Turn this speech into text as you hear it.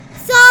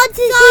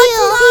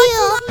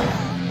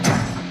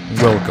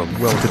Welcome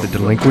to the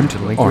Delinquent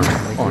Army.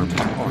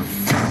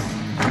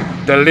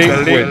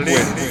 Delinquent.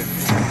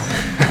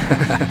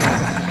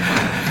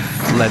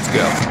 Let's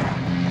go.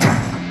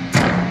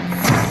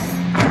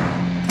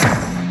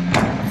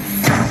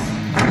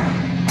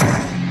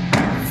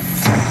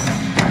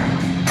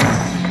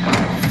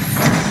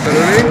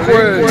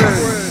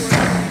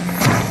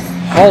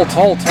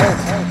 Halt.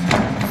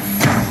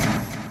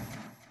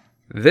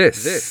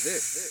 This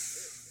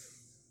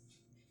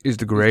is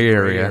the gray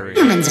area.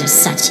 Humans are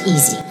such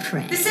easy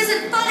prey. This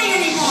isn't funny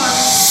anymore!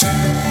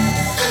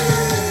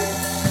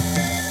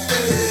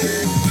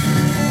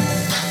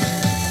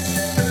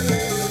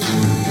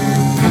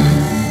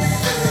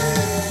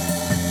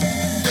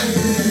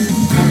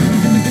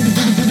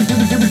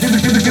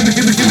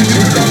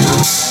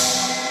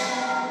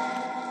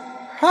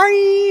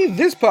 Hi,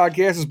 this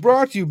podcast is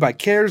brought to you by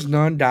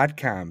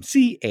caresnone.com.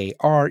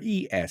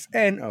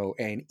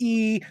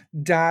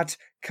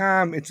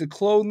 CaresNone.com. It's a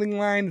clothing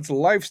line, it's a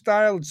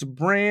lifestyle, it's a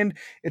brand,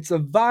 it's a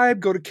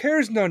vibe. Go to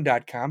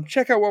caresnone.com.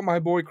 Check out what my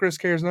boy Chris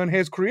Caresnone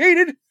has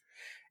created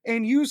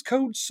and use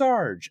code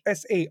SARGE,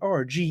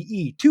 SARGE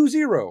 20.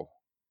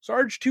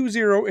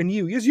 SARGE20 and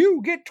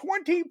you get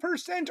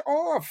 20%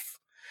 off.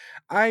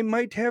 I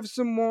might have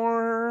some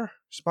more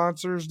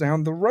sponsors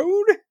down the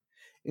road.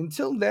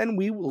 Until then,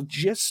 we will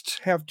just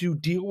have to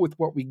deal with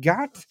what we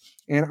got.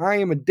 And I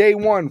am a day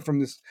one from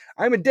this.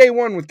 I'm a day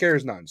one with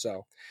CaresNone.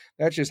 So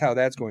that's just how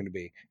that's going to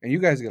be. And you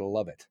guys are going to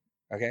love it.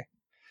 Okay?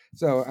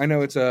 So I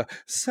know it's a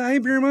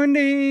Cyber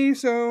Monday.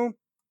 So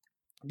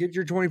get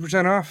your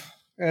 20% off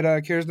at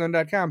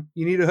caresnone.com.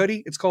 You need a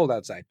hoodie? It's cold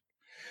outside.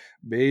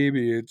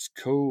 Baby, it's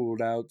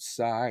cold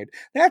outside.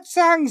 That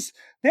song's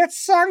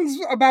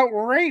about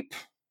rape.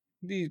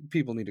 These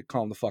people need to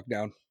calm the fuck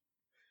down.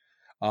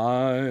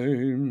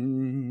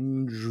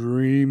 I'm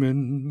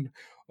dreaming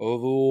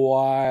of a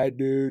white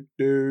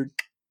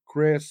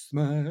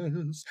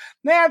Christmas.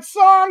 That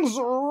song's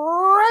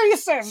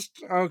racist.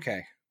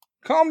 Okay.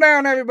 Calm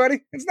down,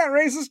 everybody. It's not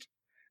racist.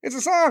 It's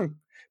a song.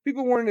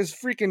 People weren't as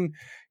freaking,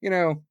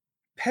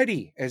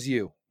 petty as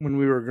you when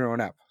we were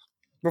growing up.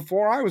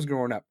 Before I was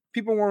growing up,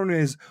 people weren't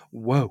as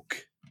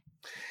woke.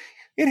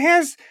 It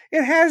has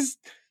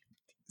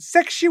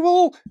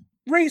sexual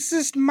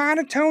racist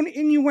monotone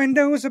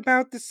innuendos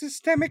about the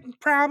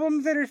systemic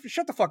problems that are...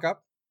 Shut the fuck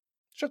up.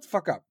 Shut the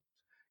fuck up.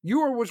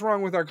 You are what's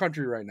wrong with our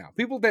country right now.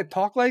 People that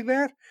talk like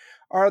that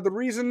are the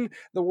reason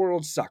the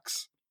world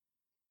sucks.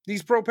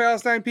 These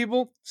pro-Palestine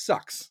people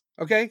sucks.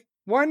 Okay?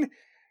 One,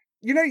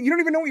 you don't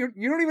even know what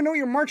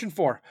you're marching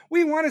for.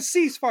 We want a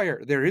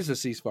ceasefire. There is a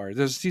ceasefire.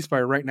 There's a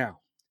ceasefire right now.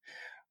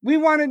 We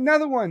want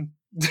another one.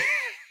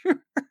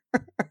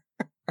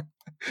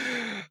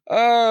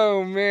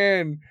 Oh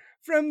man.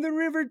 From the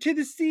river to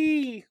the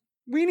sea.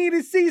 We need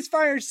a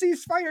ceasefire.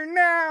 Ceasefire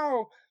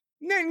now.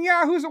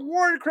 Netanyahu's a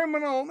war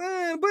criminal.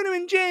 Put him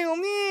in jail.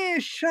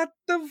 Shut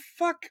the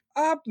fuck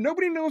up.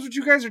 Nobody knows what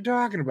you guys are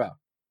talking about.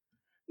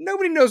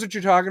 Nobody knows what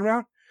you're talking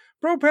about.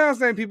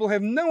 Pro-Palestine people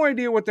have no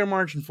idea what they're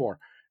marching for.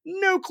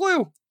 No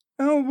clue.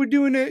 Oh, we're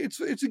doing it.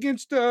 It's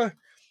against,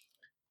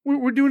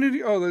 we're doing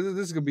it. Oh,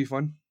 this is going to be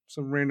fun.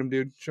 Some random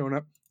dude showing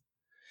up.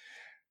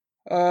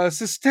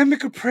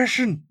 Systemic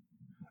oppression.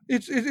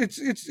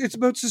 It's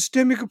about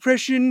systemic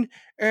oppression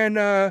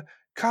and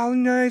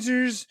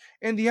colonizers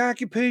and the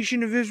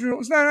occupation of Israel.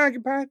 It's not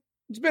occupied.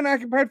 It's been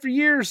occupied for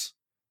years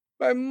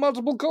by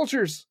multiple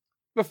cultures.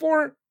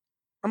 Before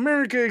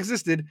America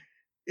existed,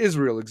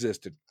 Israel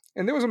existed.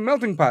 And there was a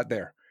melting pot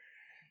there.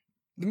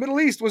 The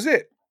Middle East was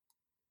it.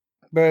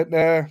 But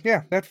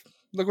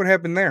look what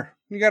happened there.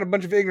 You got a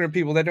bunch of ignorant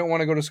people that don't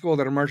want to go to school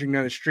that are marching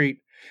down the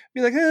street.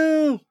 Be like,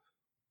 oh,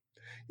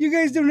 you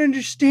guys don't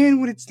understand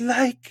what it's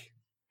like.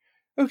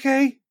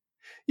 Okay?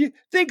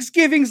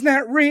 Thanksgiving's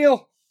not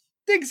real.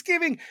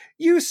 Thanksgiving,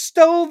 you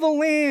stole the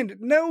land.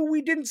 No,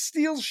 we didn't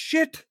steal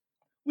shit.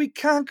 We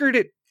conquered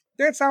it.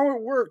 That's how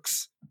it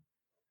works.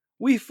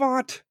 We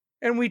fought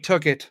and we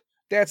took it.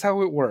 That's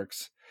how it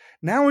works.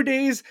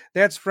 Nowadays,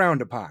 that's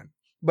frowned upon.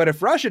 But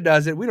if Russia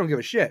does it, we don't give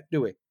a shit,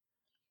 do we?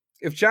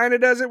 If China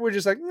does it, we're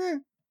just like,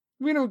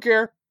 we don't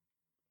care.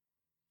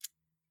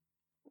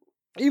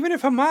 Even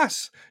if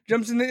Hamas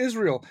jumps into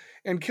Israel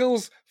and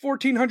kills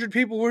 1,400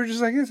 people, we're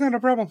just like, it's not a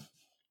problem.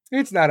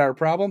 It's not our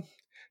problem.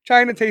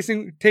 China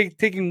taking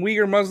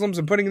Uyghur Muslims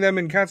and putting them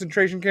in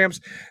concentration camps,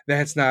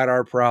 that's not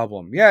our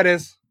problem. Yeah, it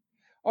is.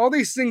 All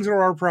these things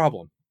are our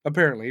problem,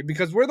 apparently,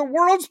 because we're the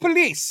world's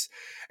police.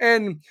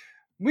 And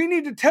we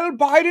need to tell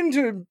Biden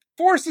to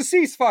force a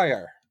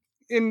ceasefire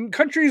in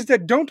countries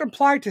that don't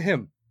apply to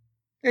him.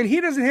 And he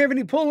doesn't have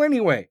any pull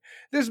anyway.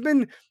 There's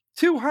been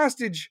 2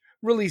 hostage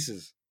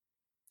releases.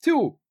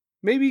 2,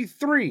 maybe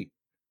 3.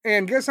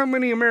 And guess how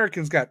many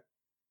Americans got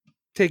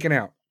taken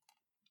out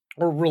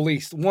or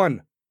released?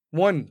 One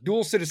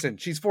dual citizen.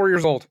 She's 4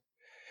 years old.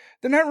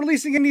 They're not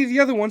releasing any of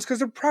the other ones because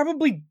they're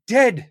probably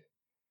dead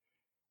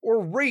or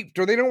raped,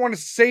 or they don't want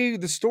to say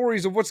the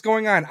stories of what's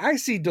going on. I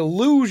see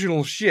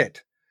delusional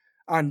shit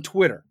on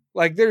Twitter.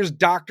 Like there's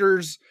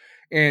doctors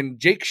and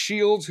Jake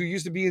Shields, who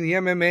used to be in the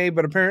MMA,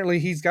 but apparently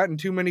he's gotten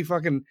too many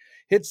fucking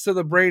hits to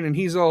the brain and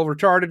he's all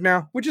retarded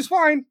now, which is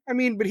fine. I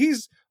mean, but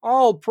he's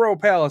all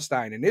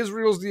pro-Palestine and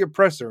Israel's the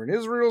oppressor and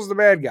Israel's the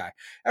bad guy.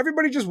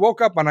 Everybody just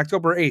woke up on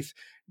October 8th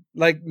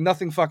like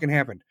nothing fucking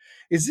happened.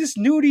 Is this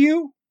new to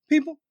you,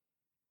 people?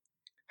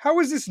 How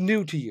is this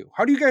new to you?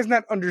 How do you guys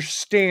not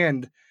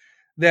understand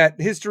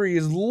that history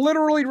is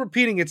literally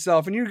repeating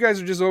itself and you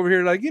guys are just over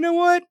here like, you know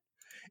what?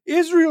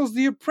 Israel's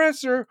the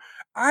oppressor.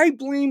 I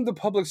blame the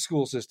public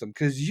school system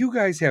because you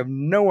guys have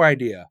no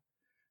idea,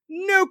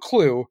 no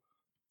clue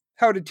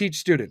how to teach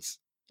students,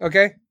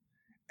 okay?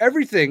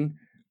 Everything,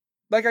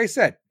 like I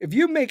said, if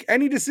you make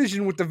any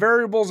decision with the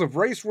variables of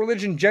race,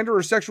 religion, gender,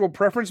 or sexual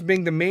preference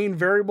being the main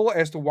variable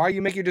as to why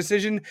you make your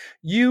decision,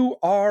 you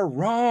are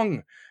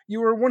wrong.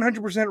 You are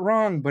 100%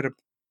 wrong, but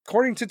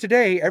according to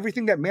today,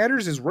 everything that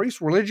matters is race,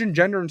 religion,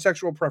 gender, and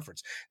sexual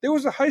preference. There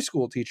was a high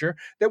school teacher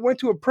that went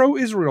to a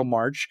pro-Israel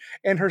march,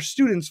 and her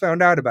students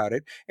found out about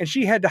it, and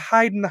she had to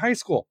hide in the high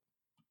school.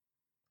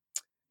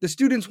 The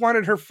students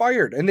wanted her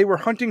fired, and they were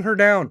hunting her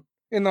down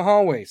in the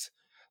hallways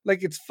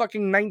like it's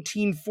fucking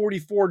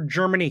 1944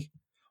 Germany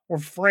or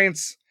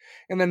France,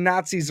 and the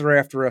Nazis are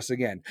after us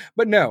again.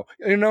 But no,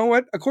 you know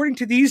what? According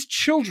to these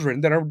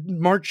children that are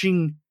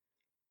marching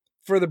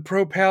for the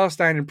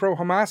pro-Palestine and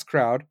pro-Hamas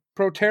crowd,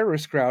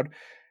 pro-terrorist crowd,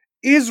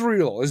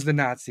 Israel is the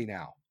Nazi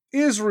now.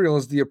 Israel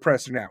is the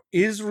oppressor now.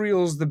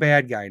 Israel is the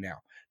bad guy now.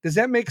 Does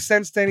that make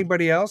sense to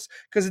anybody else?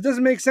 Because it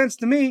doesn't make sense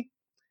to me.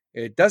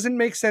 It doesn't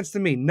make sense to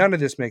me. None of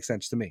this makes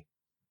sense to me.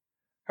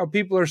 How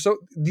people are so...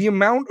 The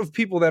amount of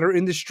people that are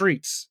in the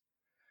streets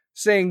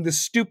saying the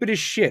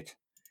stupidest shit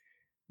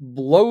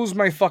blows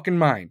my fucking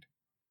mind.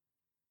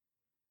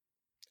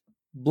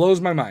 Blows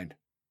my mind.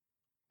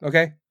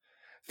 Okay?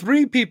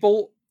 3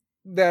 people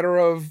that are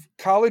of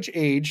college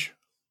age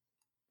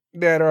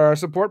that are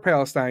support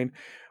Palestine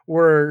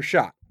were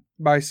shot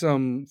by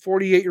some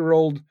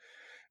 48-year-old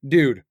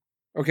dude.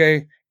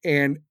 Okay?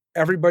 And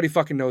everybody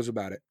fucking knows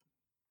about it.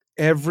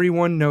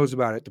 Everyone knows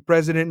about it. The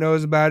president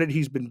knows about it.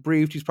 He's been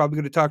briefed. He's probably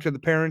going to talk to the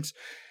parents.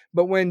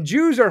 But when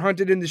Jews are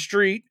hunted in the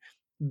street,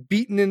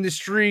 beaten in the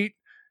street,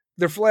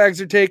 their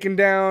flags are taken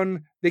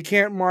down, they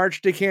can't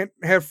march, they can't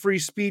have free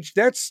speech.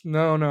 That's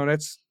not, no.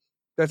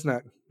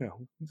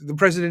 The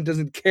president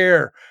doesn't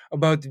care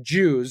about the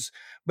Jews.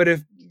 But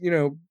if,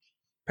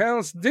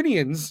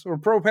 Palestinians or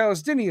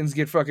pro-Palestinians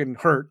get fucking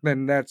hurt,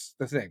 then that's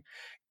the thing.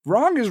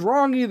 Wrong is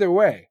wrong either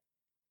way.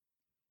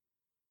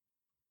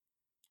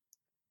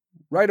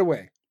 Right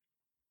away.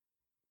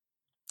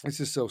 This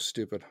is so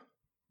stupid.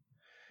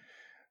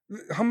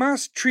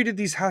 Hamas treated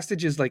these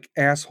hostages like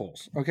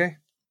assholes, okay?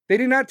 They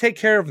did not take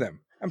care of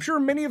them. I'm sure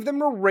many of them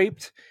were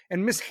raped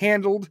and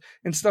mishandled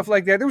and stuff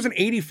like that. There was an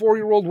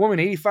 84-year-old woman,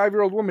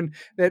 85-year-old woman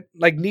that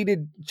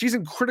she's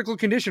in critical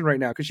condition right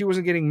now because she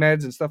wasn't getting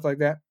meds and stuff like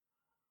that.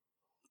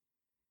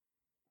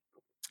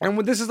 And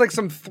when this is like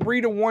some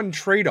 3-to-1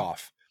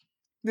 trade-off.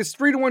 This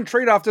 3-to-1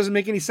 trade-off doesn't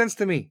make any sense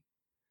to me.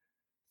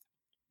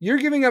 You're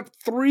giving up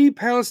 3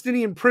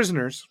 Palestinian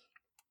prisoners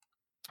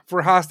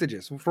for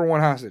hostages, for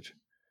one hostage.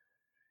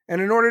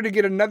 And in order to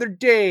get another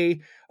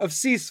day of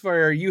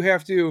ceasefire, you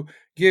have to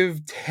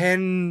give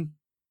 10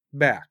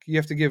 back. You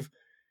have to give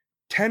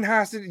 10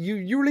 hostages.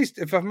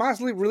 If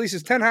Hamas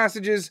releases 10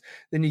 hostages,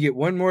 then you get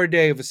one more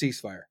day of a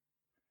ceasefire.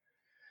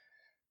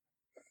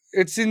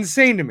 It's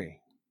insane to me.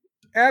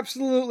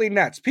 Absolutely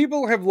nuts.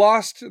 People have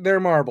lost their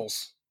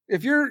marbles.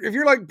 If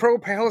you're like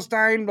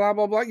pro-Palestine, blah,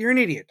 blah, blah, you're an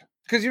idiot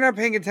because you're not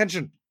paying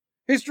attention.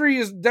 History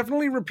is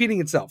definitely repeating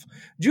itself.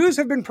 Jews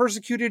have been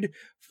persecuted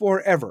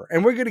forever,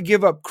 and we're going to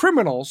give up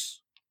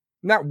criminals,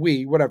 not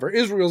we, whatever.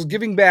 Israel's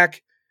giving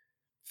back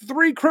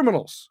 3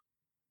 criminals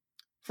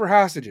for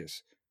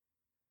hostages.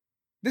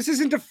 This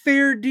isn't a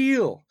fair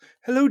deal.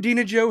 Hello,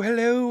 Dina Joe.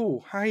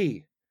 Hello.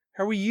 Hi.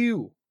 How are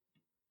you?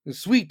 The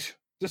sweet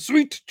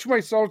to my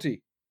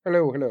salty.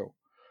 Hello.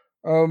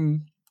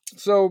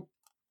 So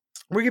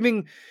we're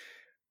giving,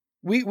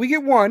 we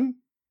get one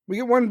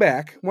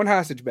back, one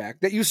hostage back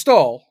that you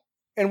stole.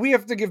 And we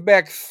have to give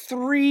back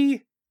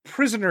 3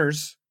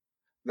 prisoners.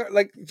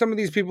 Like some of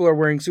these people are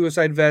wearing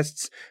suicide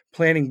vests,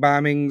 planning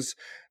bombings.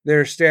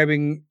 They're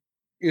stabbing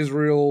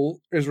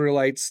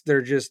Israelites.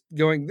 They're just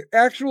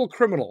actual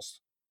criminals.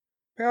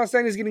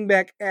 Palestine is getting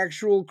back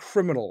actual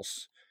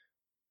criminals.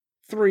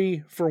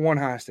 3 for 1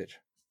 hostage.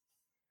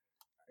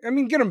 I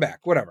mean, get them back,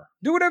 whatever.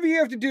 Do whatever you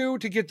have to do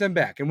to get them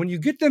back. And when you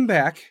get them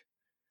back,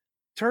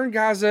 turn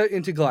Gaza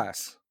into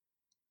glass.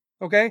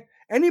 Okay?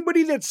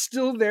 Anybody that's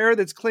still there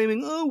that's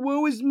claiming, oh,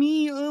 woe is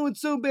me, oh, it's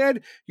so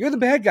bad, you're the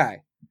bad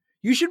guy.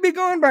 You should be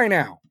gone by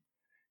now.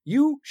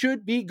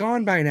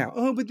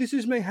 Oh, but this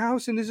is my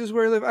house and this is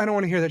where I live. I don't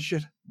want to hear that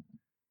shit.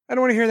 I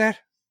don't want to hear that.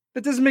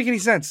 That doesn't make any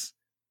sense.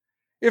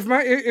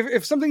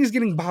 If something is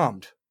getting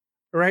bombed,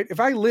 all right,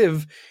 if I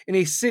live in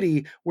a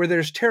city where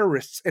there's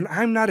terrorists and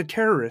I'm not a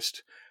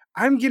terrorist,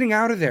 I'm getting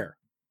out of there.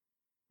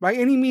 By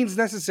any means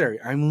necessary.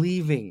 I'm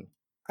leaving.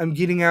 I'm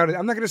getting out of it.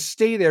 I'm not going to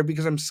stay there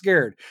because I'm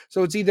scared.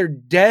 So it's either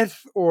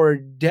death or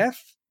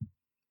death.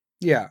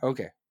 Yeah,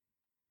 okay.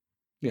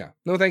 Yeah,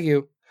 no thank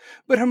you.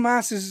 But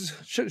Hamas is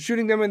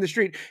shooting them in the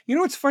street. You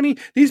know what's funny?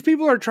 These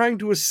people are trying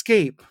to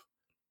escape,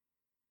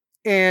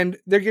 and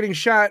they're getting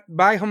shot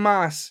by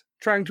Hamas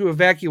trying to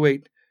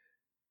evacuate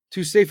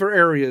to safer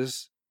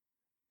areas.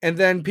 And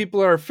then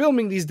people are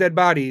filming these dead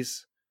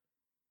bodies,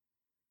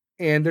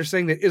 and they're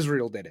saying that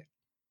Israel did it.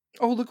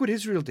 Oh, look what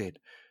Israel did.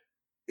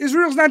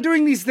 Israel's not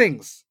doing these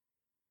things.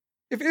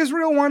 If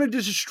Israel wanted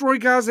to destroy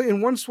Gaza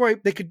in one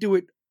swipe, they could do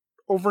it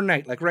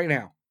overnight, like right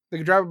now. They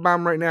could drop a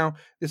bomb right now.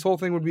 This whole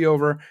thing would be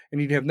over,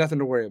 and you'd have nothing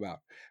to worry about.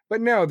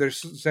 But no, they're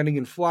sending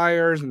in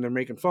flyers, and they're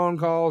making phone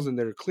calls, and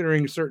they're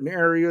clearing certain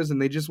areas,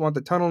 and they just want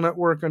the tunnel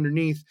network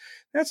underneath.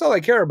 That's all I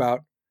care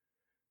about.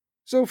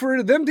 So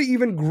for them to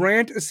even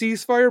grant a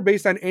ceasefire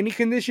based on any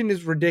condition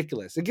is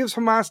ridiculous. It gives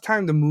Hamas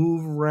time to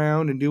move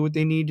around and do what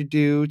they need to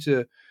do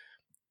to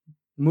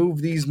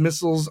move these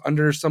missiles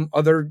under some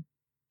other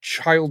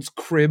child's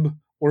crib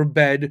or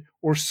bed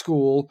or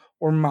school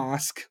or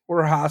mosque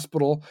or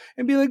hospital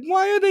and be like,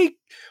 why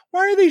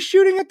are they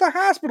shooting at the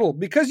hospital?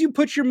 Because you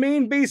put your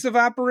main base of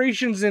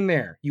operations in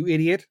there, you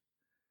idiot.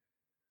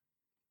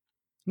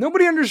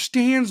 Nobody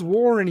understands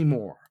war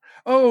anymore.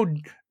 Oh,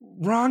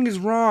 wrong is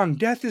wrong.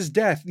 Death is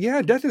death.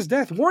 Yeah, death is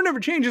death. War never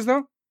changes,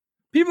 though.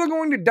 People are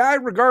going to die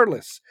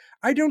regardless.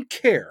 I don't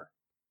care.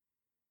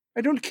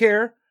 I don't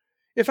care.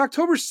 If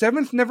October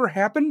 7th never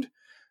happened,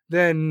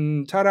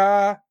 then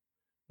ta-da,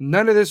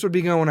 none of this would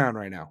be going on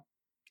right now.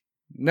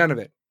 None of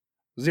it.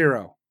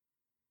 Zero.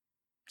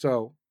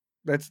 So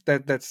that's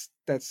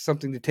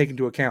something to take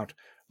into account.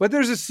 But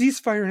there's a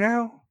ceasefire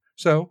now.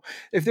 So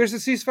if there's a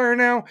ceasefire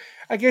now,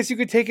 I guess you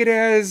could take it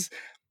as,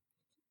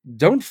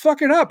 don't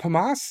fuck it up,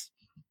 Hamas.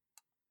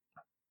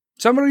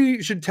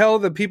 Somebody should tell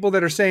the people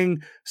that are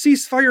saying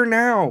ceasefire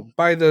now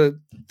by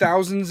the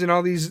thousands in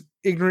all these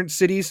ignorant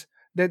cities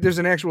that there's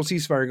an actual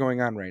ceasefire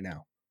going on right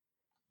now.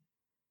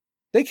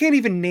 They can't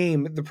even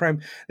name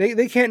the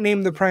they can't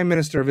name the prime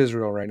minister of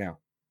Israel right now.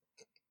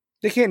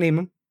 They can't name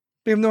him.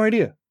 They have no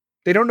idea.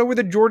 They don't know where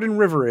the Jordan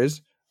River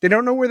is. They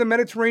don't know where the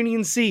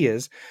Mediterranean Sea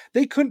is.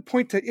 They couldn't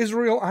point to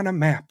Israel on a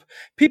map.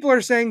 People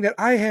are saying that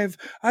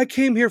I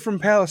came here from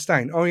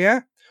Palestine. Oh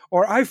yeah?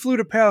 Or I flew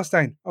to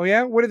Palestine. Oh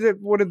yeah? What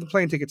did the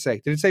plane ticket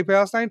say? Did it say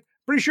Palestine?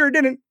 Pretty sure it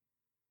didn't.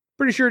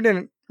 Pretty sure it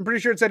didn't. I'm pretty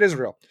sure it said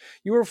Israel.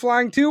 You were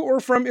flying to or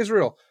from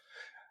Israel.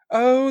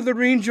 Oh,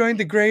 Lorene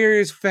joined the Gray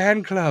Areas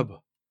fan club.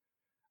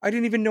 I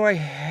didn't even know I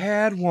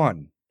had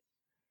one.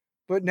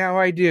 But now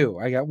I do.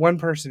 I got one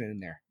person in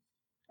there,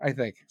 I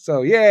think.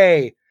 So,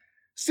 yay.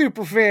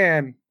 Super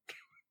fan.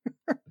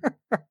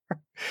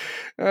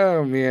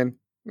 Oh, man.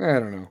 I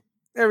don't know.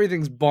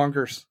 Everything's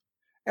bonkers.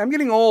 I'm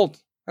getting old.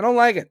 I don't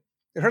like it.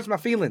 It hurts my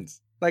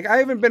feelings. Like, I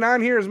haven't been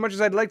on here as much as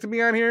I'd like to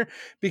be on here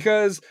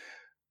because,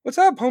 what's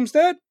up,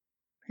 Homestead?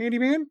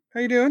 Handyman?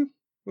 How you doing?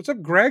 What's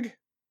up, Greg?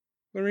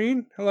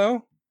 Lorene?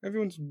 Hello?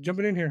 Everyone's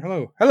jumping in here.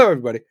 Hello. Hello,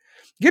 everybody.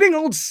 Getting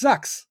old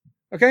sucks.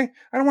 Okay?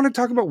 I don't want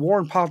to talk about war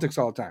and politics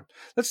all the time.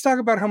 Let's talk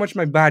about how much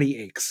my body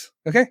aches.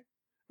 Okay?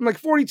 I'm like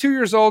 42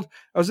 years old.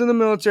 I was in the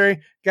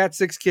military, got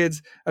 6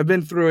 kids. I've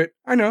been through it.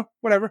 I know,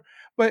 whatever.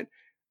 But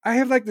I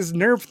have like this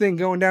nerve thing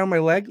going down my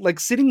leg. Like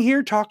sitting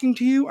here talking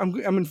to you,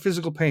 I'm in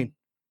physical pain.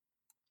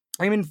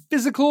 I'm in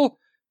physical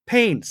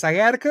pain.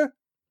 Sciatica,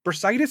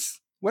 bursitis,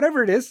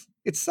 whatever it is,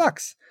 it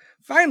sucks.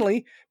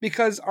 Finally,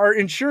 because our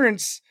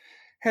insurance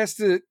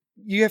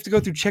you have to go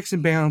through checks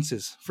and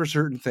balances for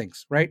certain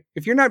things, right?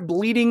 If you're not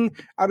bleeding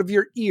out of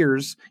your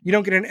ears, you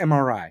don't get an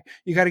MRI.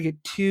 You got to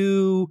get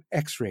 2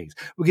 x-rays.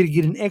 We're going to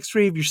get an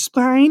x-ray of your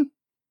spine.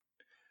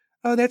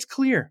 Oh, that's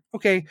clear.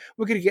 Okay,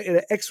 we're going to get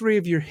an x-ray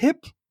of your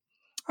hip.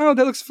 Oh,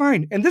 that looks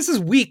fine. And this is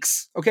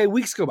weeks. Okay,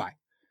 weeks go by.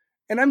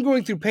 And I'm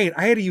going through pain.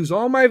 I had to use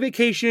all my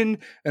vacation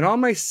and all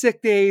my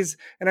sick days,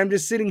 and I'm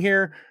just sitting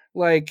here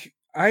like,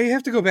 I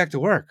have to go back to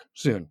work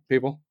soon,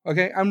 people.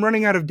 Okay, I'm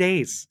running out of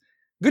days.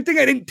 Good thing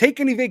I didn't take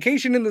any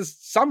vacation in the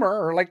summer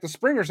or like the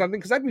spring or something,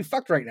 because I'd be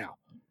fucked right now.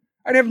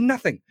 I'd have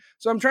nothing.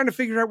 So I'm trying to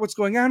figure out what's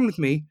going on with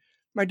me.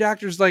 My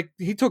doctor's like,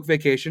 he took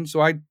vacation, so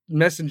I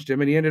messaged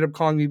him and he ended up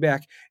calling me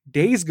back.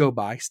 Days go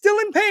by, still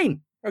in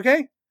pain,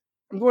 okay?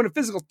 I'm going to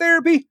physical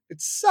therapy.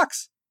 It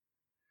sucks.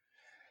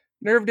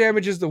 Nerve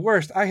damage is the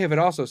worst. I have it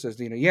also, says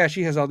Dina. Yeah,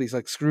 she has all these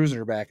like screws in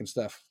her back and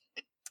stuff.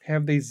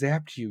 Have they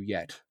zapped you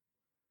yet?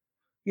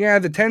 Yeah,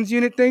 the TENS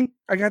unit thing.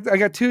 I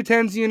got 2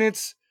 TENS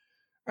units.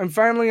 I'm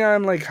finally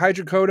on like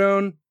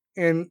hydrocodone,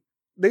 and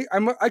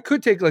I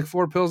could take like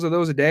 4 pills of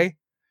those a day,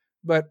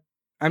 but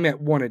I'm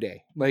at 1 a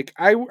day. Like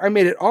I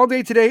made it all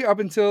day today up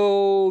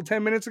until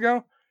 10 minutes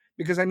ago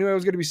because I knew I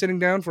was going to be sitting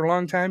down for a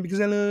long time because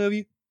I love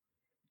you.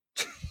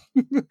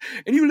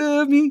 And you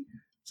love me.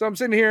 So I'm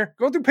sitting here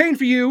going through pain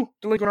for you,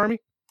 Delinquent Army.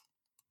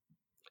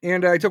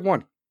 And I took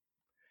 1.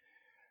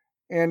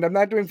 And I'm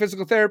not doing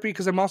physical therapy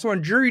because I'm also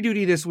on jury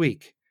duty this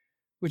week,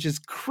 which is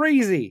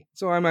crazy.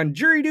 So I'm on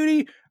jury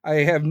duty. I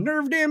have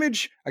nerve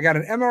damage. I got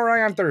an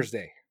MRI on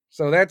Thursday.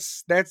 So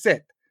that's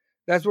it.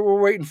 That's what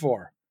we're waiting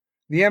for.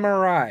 The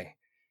MRI.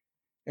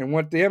 And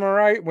when the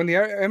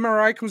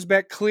MRI comes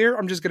back clear,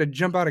 I'm just going to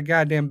jump out of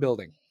goddamn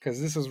building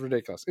because this is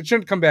ridiculous. It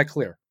shouldn't come back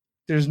clear.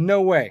 There's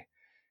no way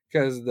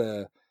because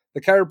the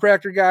The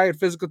chiropractor guy at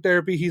physical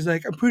therapy, he's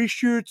like, I'm pretty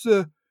sure it's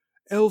a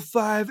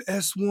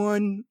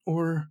L5S1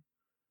 or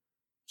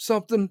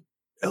something.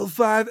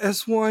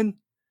 L5S1.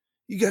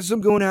 You got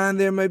something going on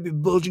there. Might be a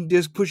bulging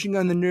disc pushing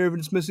on the nerve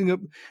and it's messing up.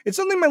 It's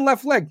only my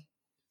left leg.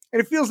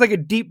 And it feels like a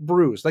deep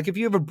bruise. Like if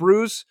you have a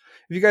bruise,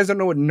 if you guys don't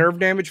know what nerve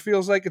damage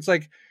feels like, it's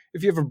like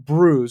if you have a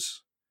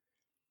bruise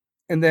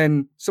and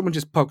then someone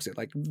just pokes it,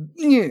 like,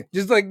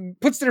 just like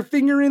puts their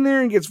finger in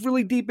there and gets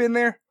really deep in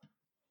there.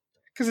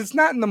 Because it's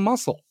not in the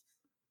muscle.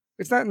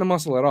 It's not in the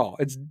muscle at all.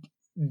 It's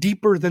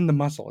deeper than the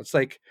muscle. It's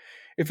like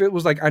if it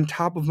was like on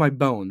top of my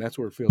bone, that's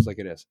where it feels like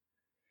it is.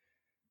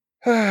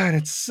 And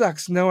it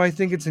sucks. No, I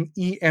think it's an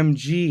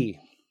EMG.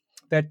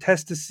 That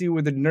test to see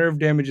where the nerve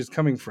damage is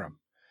coming from.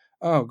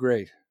 Oh,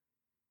 great.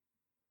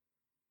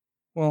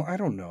 Well, I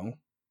don't know.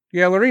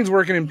 Yeah, Lorene's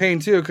working in pain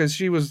too because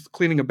she was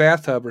cleaning a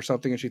bathtub or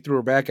something and she threw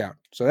her back out.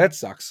 So that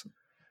sucks.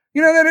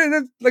 You know,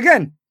 that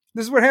again,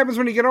 this is what happens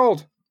when you get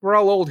old. We're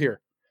all old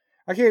here.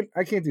 I can't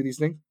do these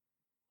things.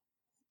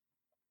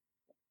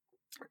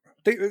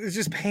 It's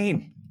just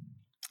pain.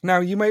 Now,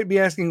 you might be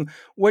asking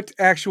what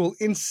actual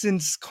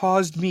instance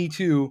caused me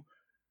to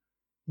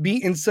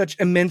be in such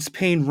immense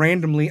pain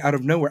randomly out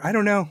of nowhere. I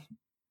don't know.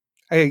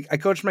 I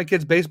coached my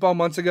kids baseball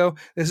months ago.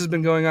 This has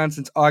been going on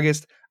since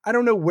August. I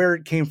don't know where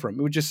it came from.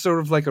 It was just sort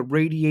of like a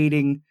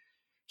radiating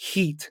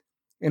heat.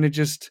 And it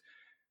just,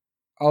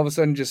 all of a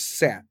sudden, just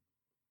sat.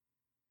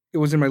 It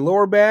was in my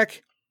lower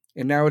back.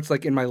 And now it's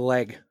like in my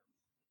leg.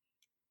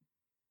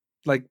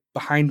 Like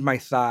behind my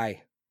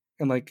thigh.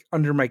 And like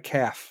under my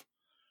calf.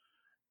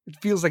 It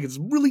feels like it's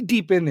really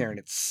deep in there. And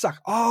it sucks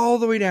all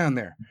the way down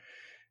there.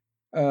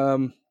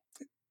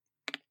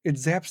 It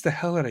zaps the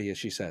hell out of you,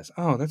 she says.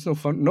 Oh, that's no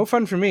fun. No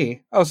fun for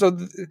me. Oh, so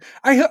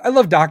I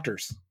love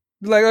doctors.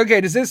 Like, okay,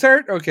 does this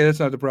hurt? Okay, that's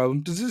not the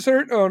problem. Does this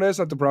hurt? Oh, that's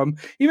not the problem.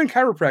 Even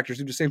chiropractors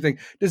do the same thing.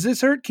 Does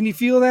this hurt? Can you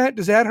feel that?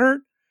 Does that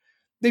hurt?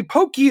 They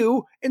poke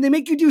you and they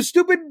make you do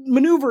stupid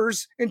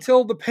maneuvers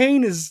until the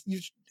pain is,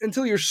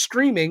 until you're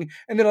screaming.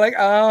 And they're like,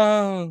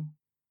 oh,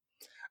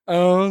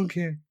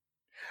 okay.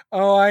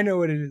 Oh, I know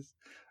what it is.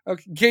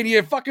 Okay, can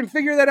you fucking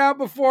figure that out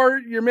before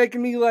you're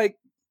making me like,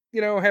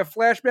 have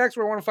flashbacks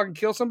where I want to fucking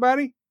kill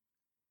somebody?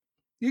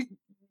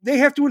 They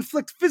have to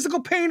inflict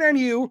physical pain on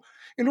you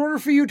in order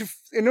for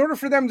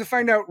them to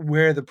find out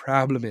where the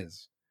problem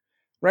is.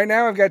 Right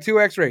now, I've got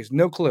 2 X-rays,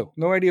 no clue,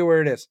 no idea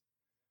where it is.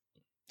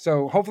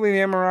 So hopefully the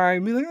MRI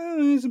will be like,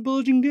 oh, it's a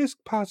bulging disc,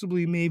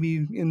 possibly,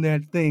 maybe in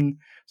that thing.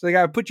 So they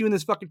gotta put you in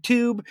this fucking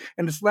tube,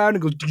 and it's loud, and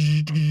it goes,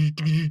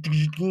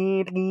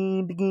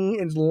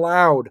 and it's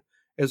loud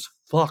as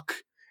fuck,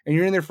 and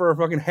you're in there for a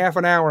fucking half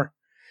an hour.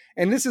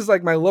 And this is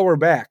like my lower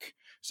back.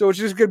 So it's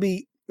just going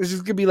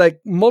to be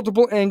like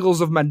multiple angles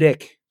of my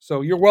dick.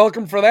 So you're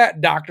welcome for that,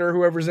 doctor,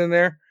 whoever's in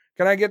there.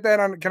 Can I get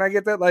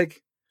that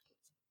like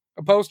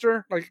a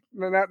poster? Like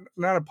not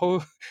a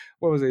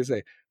what was they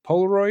say?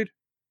 Polaroid?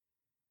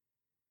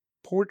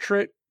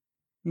 Portrait?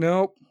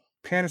 Nope.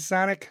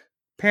 Panasonic?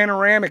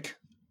 Panoramic.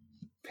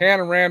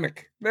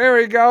 There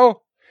we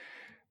go.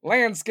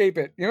 Landscape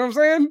it. You know what I'm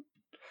saying?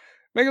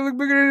 Make it look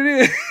bigger than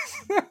it is.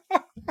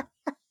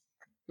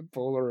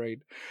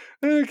 Polaroid.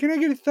 Can I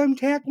get a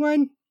thumbtack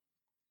one?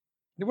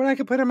 The one I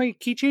could put on my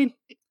keychain?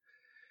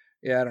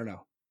 Yeah, I don't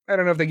know. I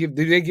don't know if do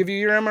they give you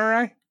your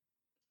MRI?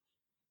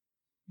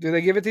 Do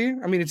they give it to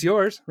you? I mean, it's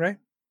yours, right?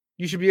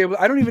 You should be able,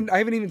 I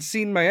haven't even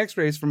seen my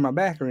x-rays from my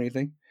back or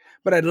anything,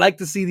 but I'd like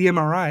to see the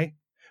MRI.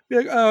 Be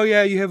like, oh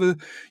yeah, you have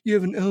an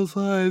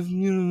L5,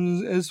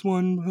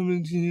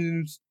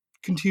 S1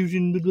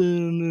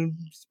 contusion,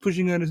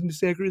 pushing on a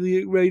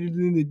sacredly right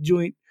in the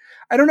joint.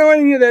 I don't know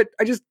any of that.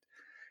 I just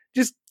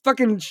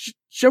fucking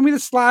show me the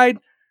slide,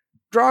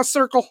 draw a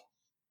circle,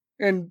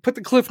 and put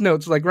the cliff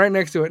notes like right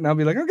next to it, and I'll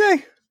be like,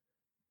 okay.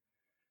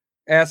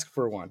 Ask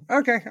for one.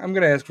 Okay, I'm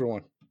gonna ask for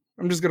one.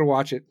 I'm just gonna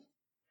watch it.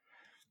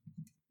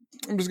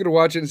 And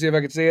see if I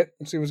can see it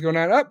and see what's going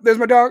on. Oh, there's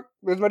my dog.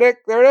 There's my dick.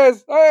 There it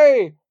is.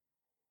 Hey!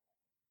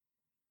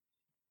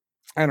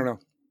 I don't know.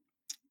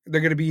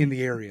 They're gonna be in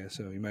the area,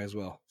 so you might as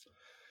well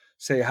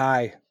say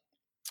hi.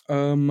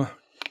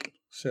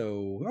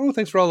 So,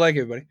 thanks for all the like,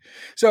 everybody.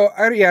 So,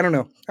 I don't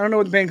know. I don't know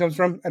where the pain comes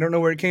from. I don't know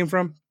where it came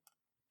from.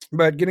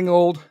 But getting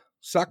old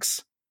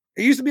sucks.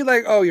 It used to be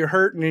like, oh, you're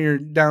hurt and you're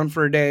down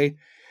for a day.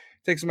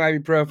 Take some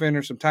ibuprofen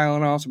or some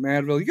Tylenol, some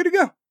Advil. You're good to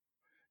go.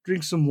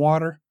 Drink some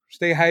water.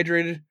 Stay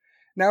hydrated.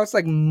 Now it's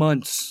like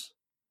months.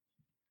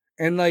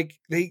 And like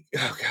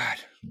oh God.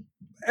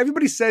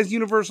 Everybody says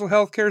universal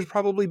health care is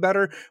probably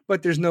better,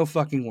 but there's no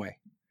fucking way.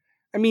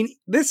 I mean,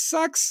 this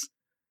sucks.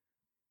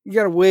 You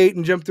got to wait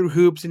and jump through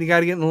hoops and you got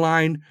to get in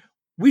line.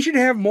 We should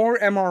have more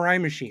MRI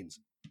machines.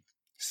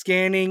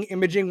 Scanning,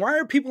 imaging. Why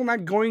are people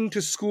not going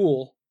to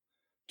school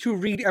to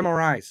read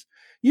MRIs?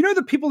 You know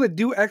the people that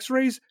do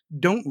x-rays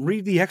don't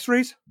read the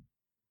x-rays?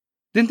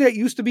 Didn't that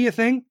used to be a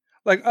thing?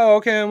 Like, oh,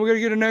 okay, we're going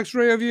to get an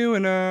x-ray of you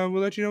and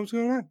we'll let you know what's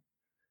going on.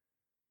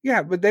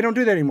 Yeah, but they don't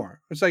do that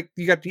anymore. It's like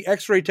you got the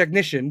x-ray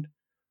technician,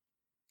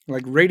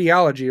 like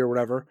radiology or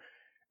whatever.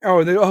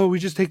 Oh, we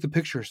just take the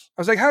pictures.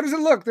 I was like, how does it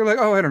look? They're like,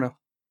 oh, I don't know.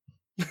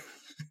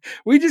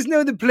 We just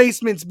know the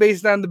placements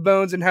based on the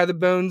bones and how the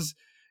bones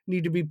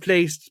need to be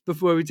placed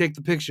before we take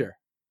the picture.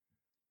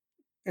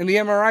 And the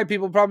MRI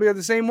people probably are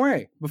the same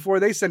way before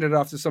they send it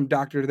off to some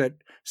doctor that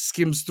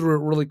skims through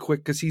it really quick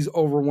because he's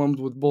overwhelmed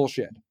with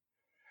bullshit.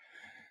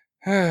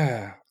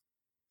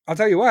 I'll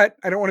tell you what,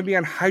 I don't want to be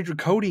on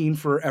hydrocodone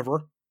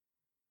forever.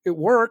 It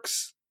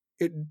works.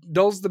 It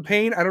dulls the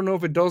pain. I don't know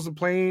if it dulls the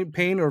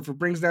pain or if it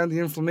brings down the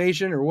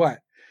inflammation or what.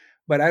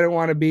 But I don't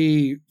want to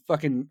be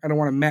fucking, I don't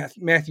want to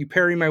Matthew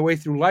Perry my way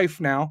through life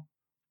now.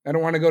 I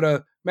don't want to go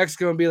to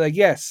Mexico and be like,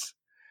 yes,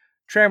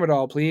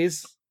 tramadol,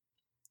 please.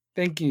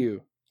 Thank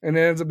you. And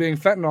it ends up being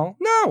fentanyl.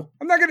 No,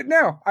 I'm not going to,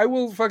 no. I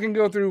will fucking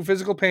go through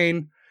physical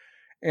pain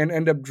and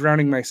end up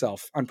drowning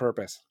myself on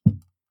purpose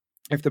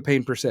if the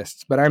pain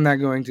persists. But I'm not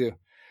going to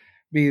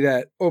be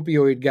that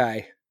opioid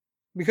guy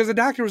because the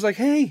doctor was like,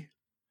 hey,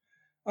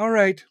 all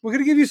right, we're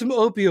going to give you some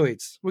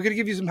opioids. We're going to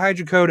give you some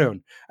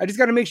hydrocodone. I just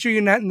got to make sure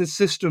you're not in the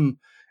system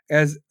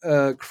as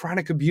a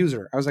chronic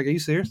abuser. I was like, are you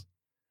serious?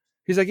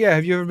 He's like, yeah,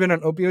 have you ever been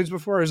on opioids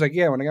before? I was like,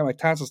 yeah, when I got my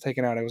tonsils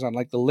taken out, I was on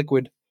like the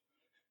liquid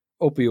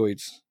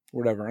opioids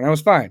or whatever. And I was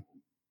fine.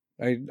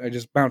 I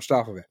just bounced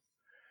off of it.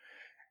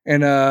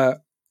 And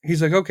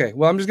he's like, okay,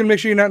 well, I'm just going to make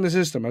sure you're not in the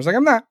system. I was like,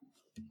 I'm not.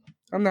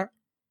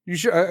 You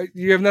should.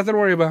 You have nothing to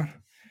worry about.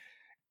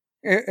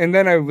 And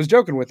then I was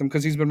joking with him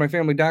because he's been my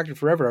family doctor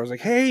forever. I was like,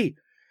 hey,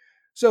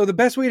 so the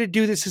best way to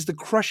do this is to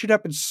crush it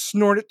up and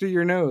snort it through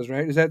your nose,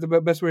 right? Is that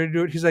the best way to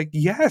do it? He's like,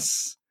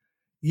 yes,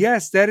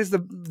 that is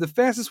the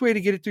fastest way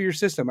to get it through your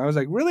system. I was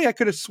like, really? I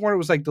could have sworn it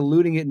was like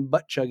diluting it and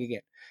butt chugging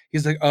it.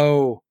 He's like,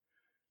 oh,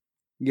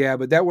 yeah,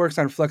 but that works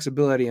on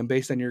flexibility and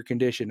based on your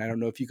condition. I don't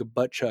know if you could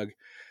butt chug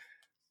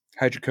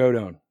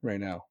hydrocodone right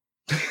now.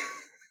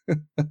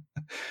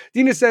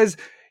 Dina says,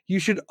 you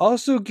should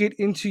also get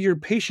into your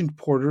patient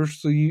portal.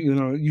 So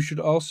you should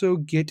also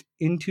get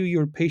into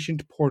your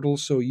patient portal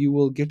so you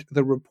will get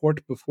the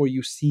report before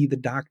you see the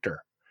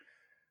doctor.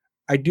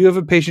 I do have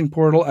a patient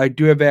portal. I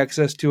do have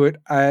access to it.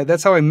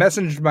 That's how I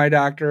messaged my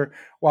doctor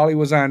while he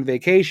was on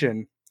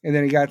vacation. And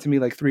then he got to me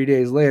like 3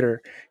 days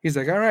later. He's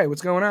like, all right,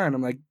 what's going on?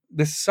 I'm like,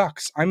 this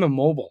sucks. I'm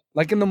immobile.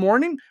 Like in the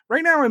morning,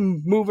 right now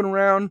I'm moving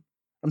around.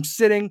 I'm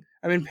sitting.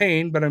 I'm in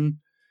pain, but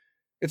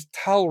it's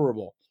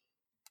tolerable.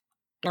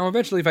 Now,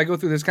 eventually, if I go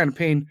through this kind of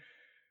pain,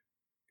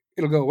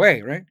 it'll go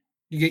away, right?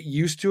 You get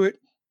used to it.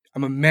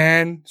 I'm a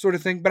man sort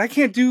of thing, but I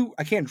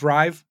can't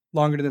drive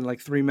longer than like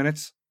 3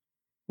 minutes,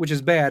 which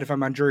is bad if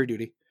I'm on jury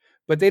duty.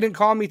 But they didn't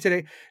call me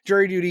today.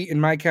 Jury duty in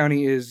my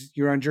county is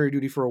you're on jury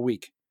duty for a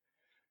week.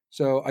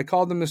 So I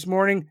called them this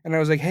morning and I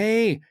was like,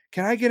 hey,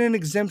 can I get an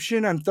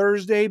exemption on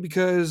Thursday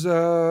because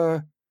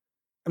I'm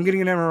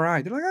getting an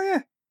MRI? They're like, oh,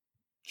 yeah,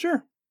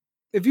 sure.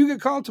 If you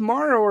get called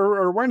tomorrow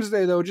or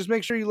Wednesday, though, just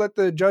make sure you let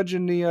the judge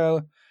and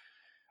the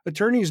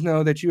attorneys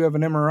know that you have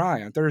an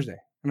MRI on Thursday.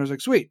 And I was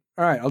like, sweet.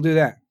 All right, I'll do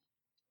that.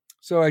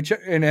 So I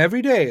check, and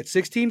every day at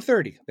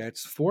 16:30,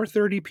 that's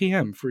 4:30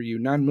 p.m. for you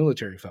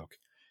non-military folk.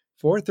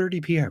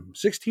 4:30 p.m.,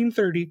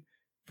 16:30,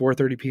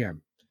 4:30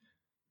 p.m.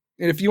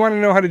 And if you want to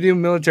know how to do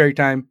military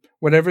time,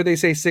 whatever they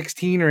say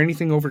 16 or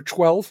anything over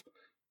 12,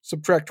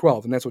 subtract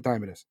 12, and that's what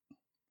time it is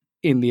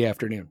in the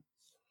afternoon.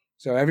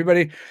 So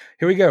everybody,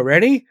 here we go.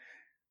 Ready?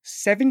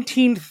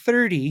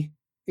 17:30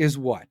 is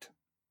what?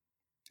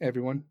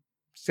 Everyone?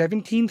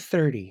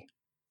 17:30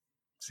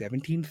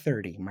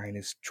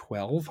 minus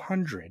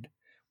 1200,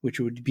 which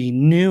would be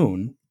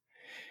noon,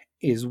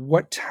 is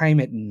what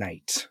time at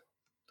night?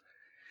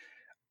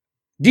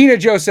 Dina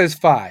Joe says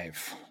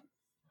 5.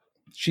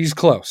 She's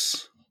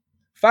close.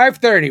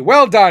 5:30.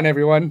 Well done,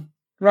 everyone.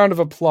 Round of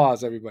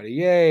applause, everybody.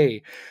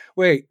 Yay.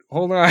 Wait,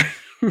 hold on.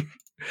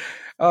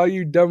 Oh,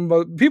 you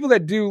dumb people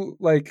that do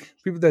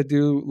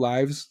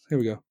lives. Here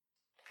we go.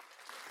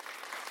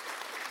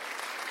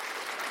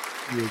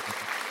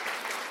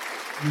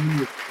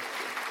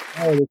 Oh,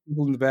 there's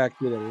people in the back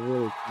here that are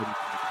really good.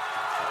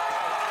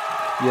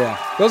 Yeah,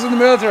 those are the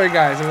military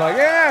guys. They're like,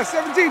 yeah,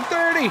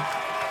 17:30.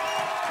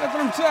 That's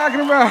what I'm talking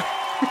about.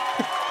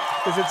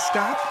 Does it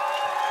stop?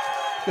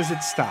 Does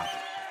it stop?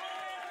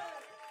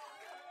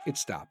 It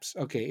stops.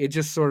 Okay, it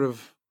just sort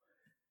of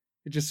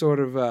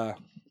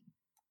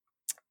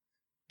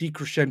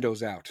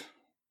decrescendos out.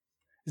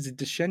 Is it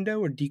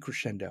descendo or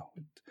decrescendo?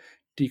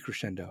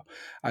 Decrescendo.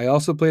 I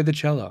also play the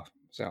cello,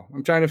 so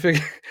I'm trying to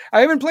figure.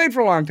 I haven't played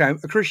for a long time.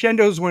 A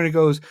crescendo is when it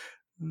goes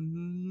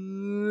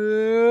and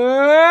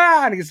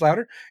it gets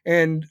louder,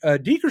 and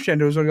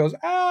decrescendo is when it goes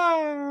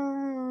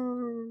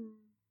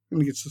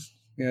and it gets.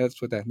 Yeah,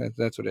 that's what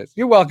that's what it is.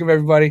 You're welcome,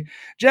 everybody.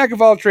 Jack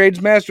of all trades,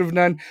 master of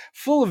none,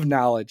 full of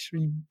knowledge,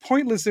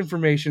 pointless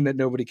information that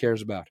nobody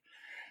cares about.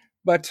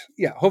 But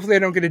yeah, hopefully I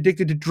don't get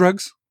addicted to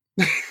drugs.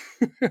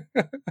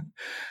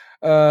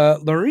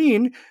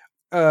 Lorene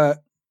has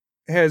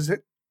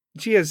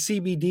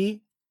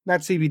CBD,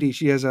 not CBD.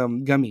 She has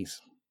gummies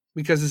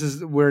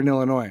because we're in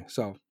Illinois,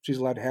 so she's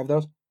allowed to have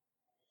those.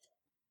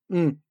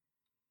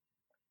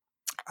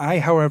 I,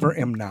 however,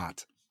 am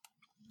not.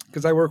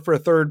 Because I work for a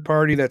third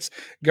party that's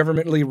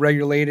governmentally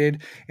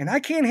regulated, and I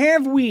can't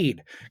have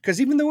weed.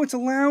 Because even though it's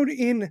allowed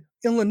in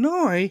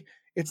Illinois,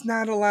 It's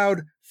not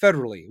allowed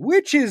federally,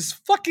 which is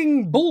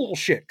fucking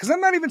bullshit, because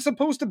I'm not even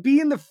supposed to be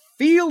in the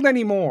field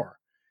anymore.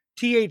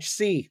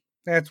 THC,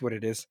 that's what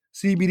it is.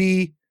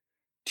 CBD,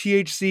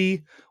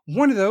 THC,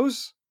 one of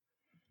those.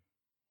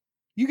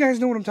 You guys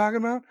know what I'm talking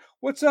about?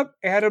 What's up,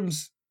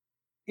 Adams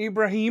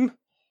Ibrahim?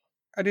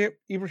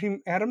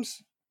 Ibrahim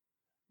Adams?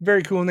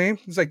 Very cool name.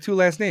 It's like 2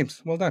 last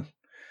names. Well done.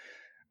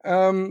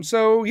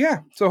 So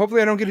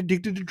hopefully I don't get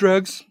addicted to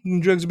drugs.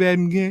 Drugs are bad.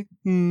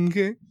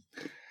 Okay.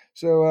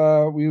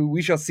 So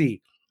we shall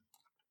see.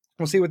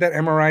 We'll see what that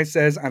MRI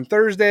says on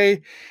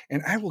Thursday,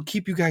 and I will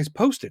keep you guys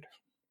posted.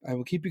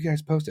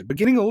 But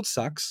getting old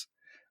sucks.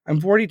 I'm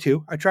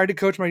 42. I tried to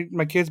coach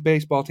my kids'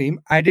 baseball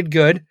team. I did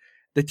good.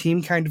 The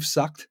team kind of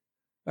sucked.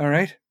 All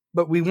right.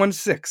 But we won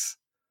 6.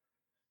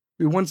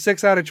 We won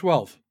 6 out of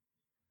 12,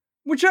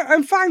 which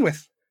I'm fine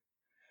with.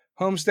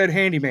 Homestead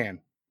handyman.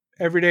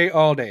 Every day,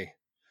 all day.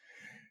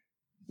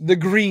 The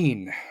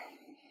green.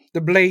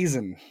 The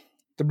blazing.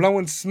 The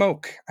blowing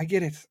smoke. I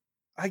get it.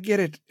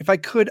 If I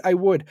could, I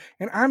would.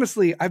 And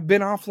honestly, I've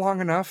been off long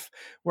enough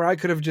where I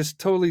could have just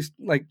totally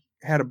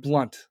had a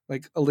blunt,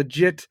 like a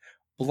legit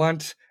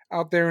blunt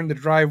out there in the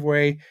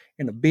driveway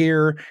and a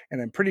beer,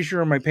 and I'm pretty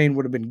sure my pain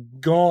would have been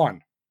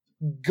gone.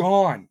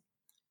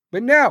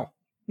 But no,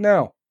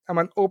 I'm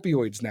on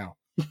opioids now.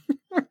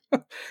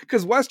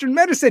 Because Western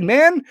medicine,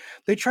 man,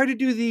 they try to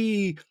do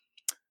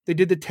they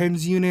did the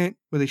TENS unit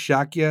where they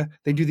shock you.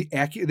 They did the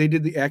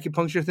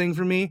acupuncture thing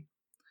for me.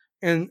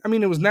 And I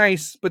mean, it was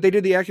nice, but they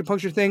did the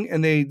acupuncture thing,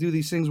 and they do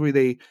these things where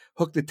they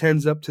hook the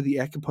TENS up to the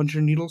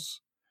acupuncture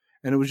needles.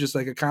 And it was just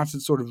like a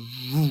constant sort of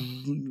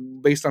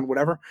based on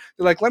whatever.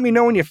 They're like, let me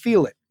know when you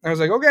feel it. I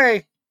was like,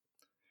 okay.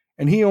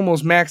 And he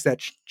almost maxed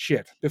that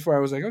shit before I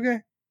was like,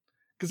 okay.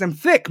 Because I'm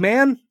thick,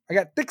 man. I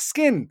got thick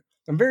skin.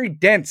 I'm very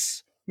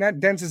dense. Not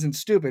dense as in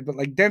stupid, but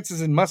like dense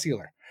as in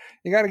muscular.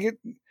 You got to get...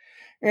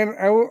 And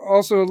I'm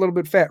also a little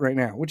bit fat right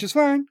now, which is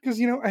fine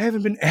because, I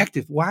haven't been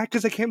active. Why?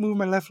 Because I can't move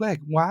my left leg.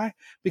 Why?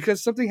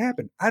 Because something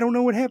happened. I don't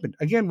know what happened.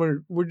 Again,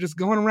 we're just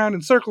going around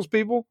in circles,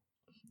 people.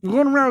 We're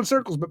going around in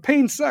circles, but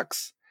pain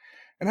sucks.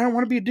 And I don't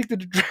want to be addicted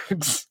to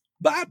drugs.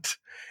 But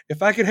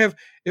if I could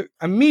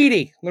I'm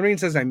meaty. Lorraine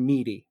says I'm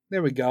meaty.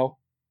 There we go.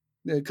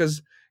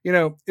 Because,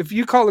 if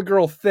you call a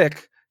girl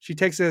thick, she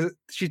takes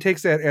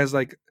that as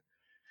like,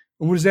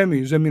 what does that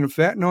mean? Does that mean I'm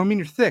fat? No, I mean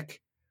you're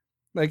thick.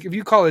 Like if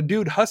you call a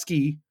dude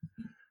husky,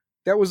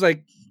 that was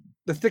like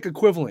the thick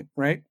equivalent,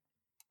 right?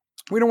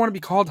 We don't want to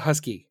be called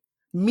husky.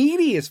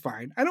 Meaty is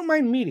fine. I don't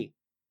mind meaty.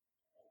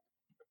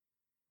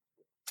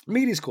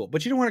 Meaty is cool,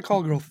 but you don't want to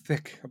call a girl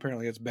thick.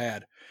 Apparently, it's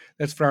bad.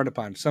 That's frowned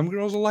upon. Some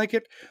girls will like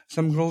it.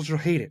 Some girls will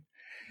hate it.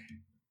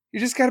 You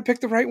just got to pick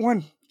the right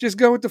one. Just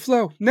go with the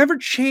flow. Never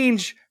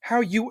change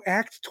how you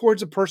act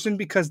towards a person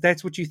because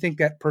that's what you think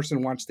that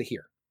person wants to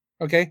hear.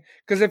 Okay?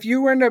 Because if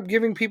you end up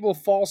giving people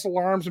false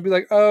alarms and be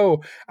like,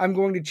 oh, I'm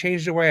going to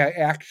change the way I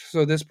act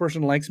so this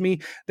person likes me,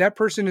 that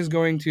person is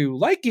going to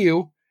like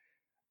you,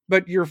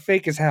 but you're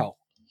fake as hell.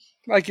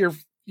 Like your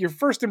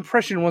first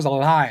impression was a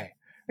lie.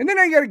 And then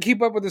I got to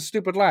keep up with this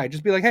stupid lie.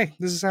 Just be like, hey,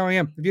 this is how I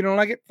am. If you don't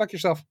like it, fuck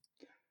yourself.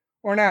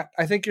 Or not.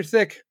 I think you're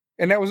thick.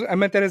 And I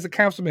meant that as a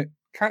compliment.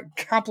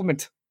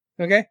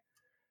 Okay?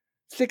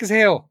 Thick as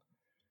hell.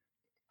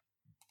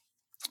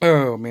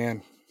 Oh,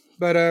 man.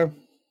 But,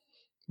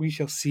 we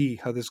shall see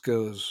how this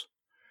goes.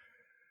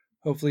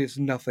 Hopefully it's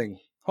nothing.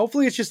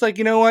 Hopefully it's just like,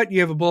 you know what? You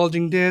have a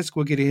bulging disc.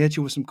 We'll get to hit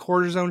you with some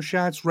cortisone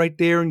shots right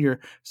there in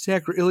your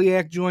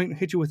sacroiliac joint.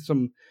 Hit you with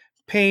some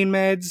pain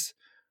meds.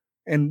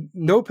 And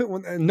no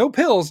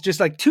pills,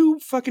 just like 2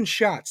 fucking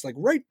shots, like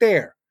right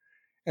there.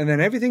 And then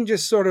everything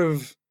just sort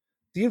of,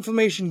 the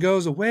inflammation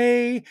goes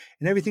away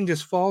and everything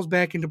just falls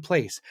back into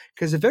place.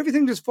 Because if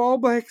everything just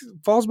falls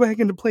back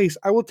into place,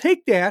 I will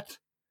take that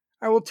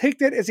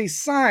as a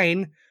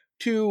sign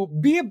to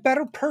be a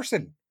better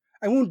person.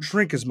 I won't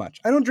drink as much.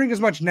 I don't drink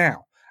as much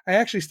now. I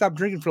actually stopped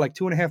drinking for like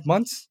 2.5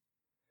 months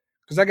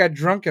because I got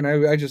drunk and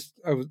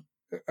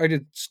I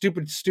did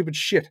stupid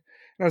shit.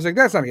 And I was like,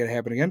 that's not going to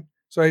happen again.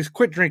 So I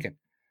quit drinking.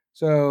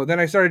 So then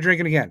I started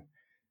drinking again,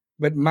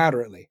 but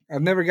moderately.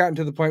 I've never gotten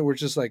to the point where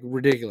it's just like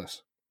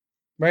ridiculous,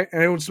 right?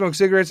 And I don't smoke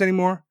cigarettes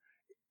anymore.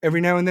 Every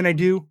now and then I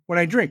do when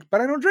I drink, but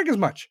I don't drink as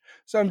much.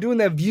 So I'm doing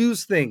that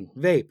Vuse thing,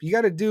 vape. You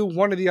got to do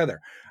one or the other.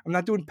 I'm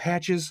not doing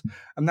patches.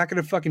 I'm not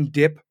going to fucking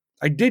dip.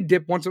 I did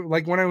dip once,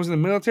 like when I was in the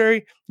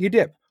military, you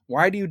dip.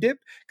 Why do you dip?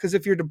 Because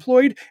if you're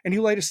deployed and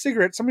you light a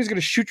cigarette, somebody's going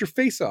to shoot your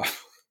face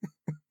off.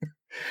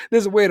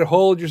 There's a way to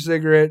hold your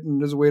cigarette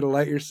and there's a way to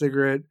light your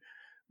cigarette.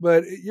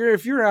 But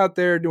if you're out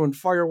there doing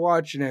fire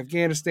watch in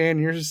Afghanistan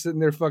and you're just sitting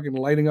there fucking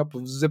lighting up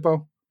with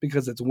Zippo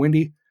because it's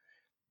windy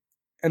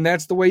and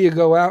that's the way you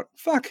go out,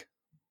 fuck.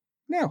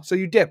 No. So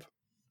you dip.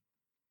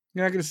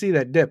 You're not going to see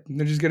that dip.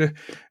 They're just going to,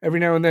 every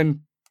now and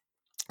then,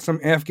 some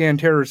Afghan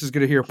terrorist is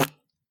going to hear.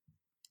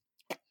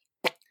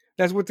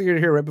 That's what they're going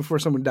to hear right before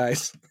someone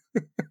dies.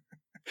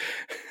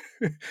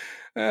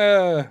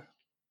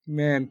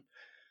 Man.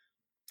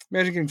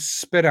 Imagine getting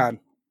spit on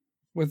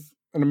with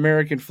an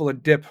American full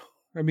of dip.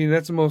 I mean,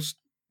 that's the most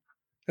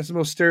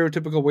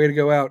stereotypical way to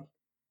go out.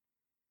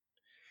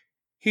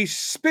 He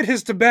spit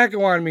his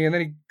tobacco on me and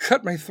then he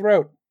cut my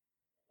throat.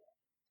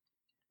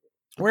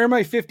 Where are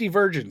my 50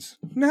 virgins?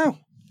 No,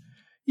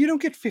 you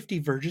don't get 50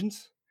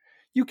 virgins.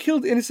 You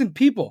killed innocent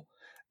people.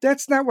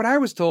 That's not what I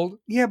was told.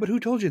 Yeah, but who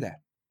told you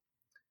that?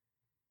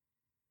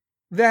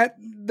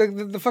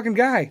 The fucking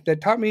guy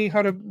that taught me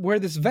how to wear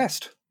this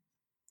vest.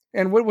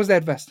 And what was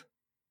that vest?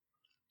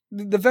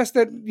 The vest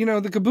that,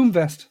 the kaboom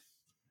vest.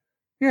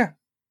 Yeah.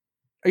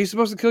 Are you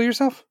supposed to kill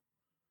yourself?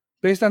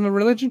 Based on the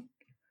religion?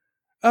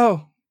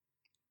 Oh,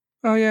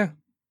 yeah.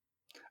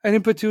 I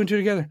didn't put two and two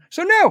together.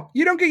 So no,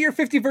 you don't get your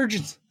 50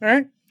 virgins. All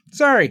right?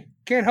 Sorry.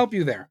 Can't help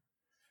you there.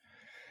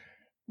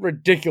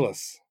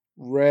 Ridiculous.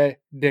 There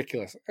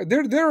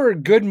are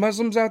good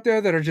Muslims out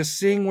there that are just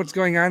seeing what's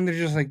going on. They're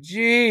just like,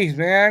 geez,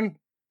 man,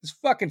 this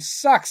fucking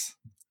sucks.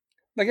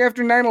 Like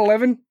after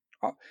 9/11,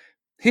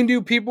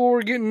 Hindu people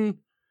were getting,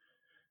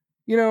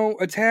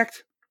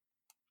 attacked.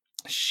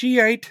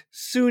 Shiite,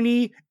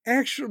 Sunni,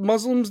 actual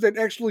Muslims that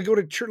actually go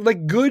to church,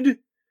 like good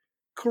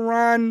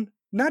Quran,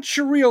 not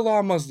Sharia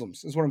law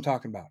Muslims is what I'm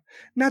talking about.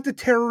 Not the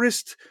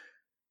terrorist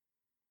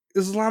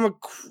Islamic,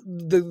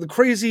 the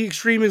crazy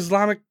extreme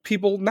Islamic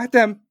people, not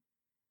them.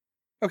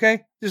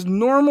 Okay? Just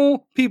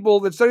normal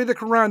people that study the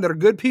Quran that are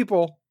good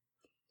people,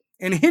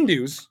 and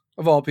Hindus,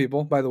 of all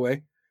people, by the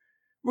way,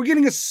 were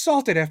getting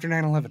assaulted after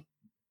 9/11.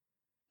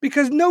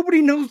 Because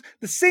nobody knows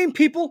the same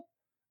people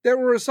that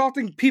were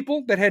assaulting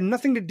people that had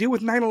nothing to do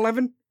with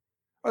 9/11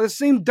 are the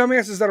same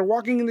dumbasses that are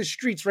walking in the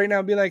streets right now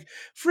and be like,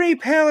 free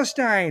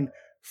Palestine,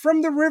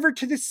 from the river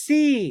to the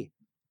sea.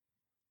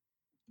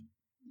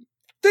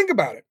 Think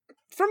about it.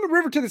 From the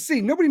river to the sea.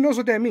 Nobody knows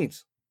what that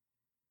means.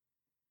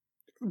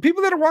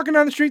 People that are walking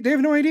down the street, they have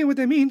no idea what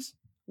that means.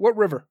 What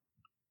river?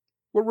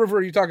 What river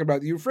are you talking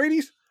about? The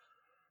Euphrates?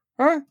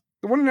 Huh?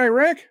 The one in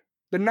Iraq?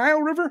 The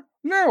Nile River?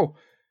 No.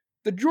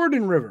 The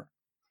Jordan River.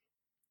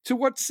 To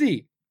what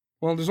sea?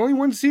 Well, there's only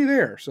one sea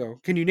there,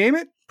 so can you name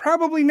it?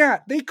 Probably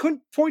not. They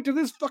couldn't point to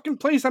this fucking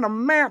place on a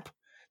map.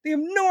 They have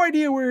no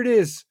idea where it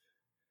is.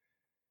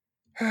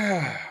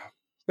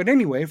 But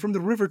anyway, from the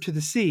river to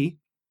the sea,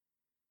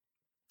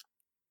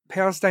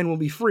 Palestine will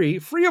be free.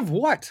 Free of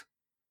what?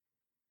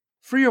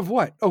 Free of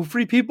what? Oh,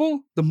 free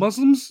people? The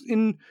Muslims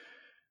in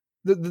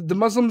the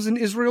Muslims in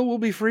Israel will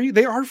be free?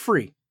 They are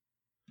free.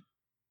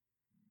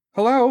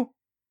 Hello?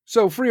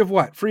 So free of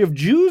what? Free of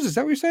Jews? Is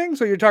that what you're saying?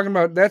 So you're talking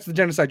about, that's the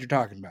genocide you're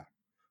talking about.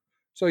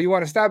 So you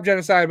want to stop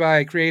genocide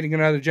by creating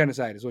another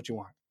genocide is what you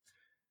want.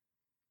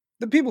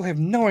 The people have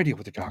no idea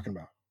what they're talking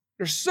about.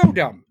 They're so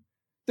dumb.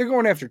 They're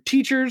going after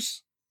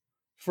teachers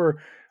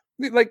for,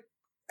 like,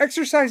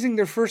 exercising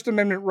their First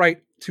Amendment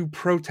right to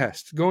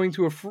protest, going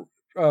to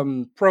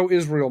a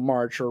pro-Israel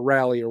march or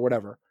rally or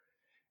whatever.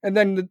 And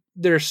then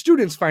their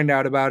students find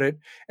out about it,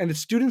 and the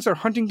students are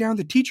hunting down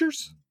the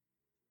teachers?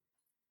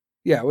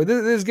 Yeah, well,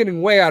 this is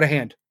getting way out of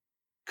hand.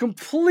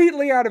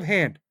 Completely out of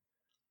hand.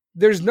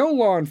 There's no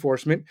law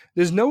enforcement.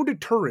 There's no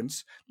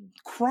deterrence.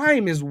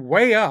 Crime is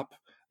way up.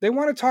 They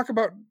want to talk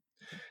about,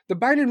 the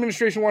Biden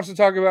administration wants to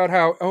talk about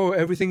how,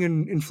 everything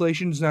in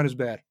inflation is not as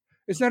bad.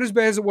 It's not as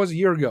bad as it was a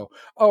year ago.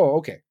 Oh,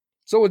 okay.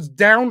 So it's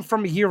down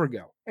from a year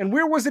ago. And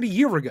where was it a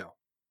year ago?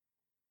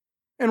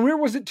 And where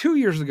was it 2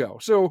 years ago?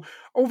 So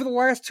over the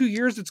last 2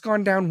 years, it's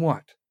gone down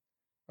what?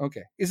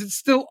 Okay. Is it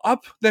still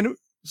up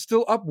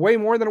way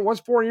more than it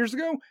was 4 years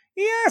ago?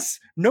 Yes.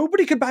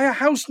 Nobody could buy a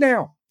house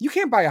now. You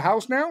can't buy a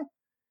house now.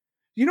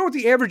 You know what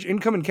the average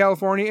income in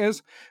California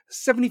is?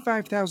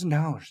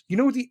 $75,000. You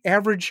know what the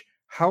average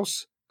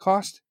house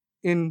cost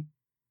in,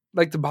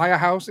 like, to buy a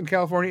house in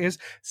California is?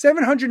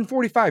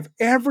 $745.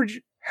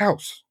 Average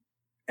house.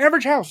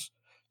 Average house.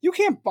 You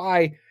can't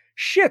buy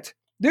shit.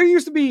 We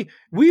used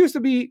to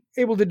be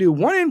able to do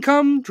one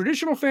income,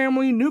 traditional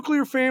family,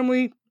 nuclear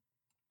family,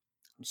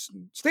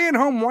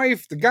 stay-at-home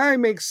wife. The guy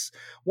makes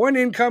one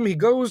income. He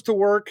goes to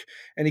work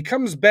and he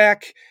comes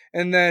back,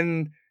 and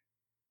then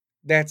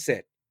that's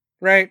it,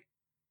 right?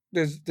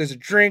 There's a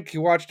drink.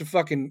 You watch the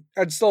fucking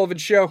Ed Sullivan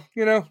show,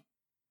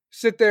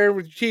 sit there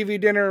with TV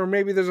dinner, or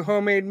maybe there's a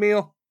homemade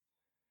meal.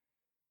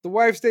 The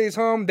wife stays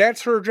home.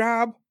 That's her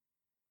job.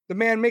 The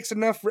man makes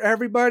enough for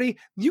everybody.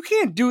 You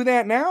can't do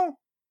that now.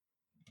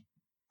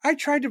 I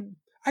tried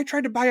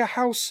to buy a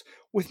house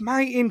with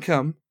my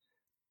income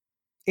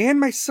and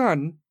my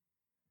son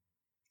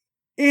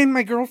and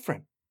my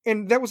girlfriend,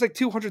 and that was like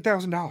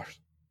 $200,000.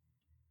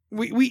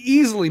 We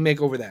easily make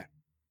over that.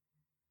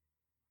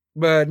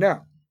 But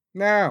no,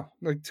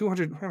 like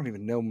 200. I don't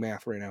even know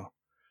math right now.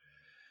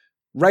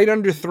 Right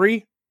under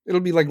 3. It'll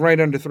be like right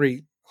under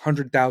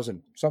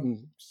 300,000,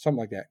 something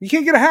like that. You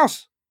can't get a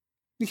house.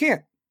 You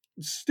can't.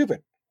 It's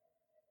stupid.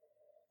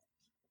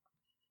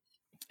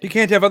 You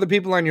can't have other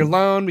people on your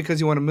loan because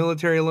you want a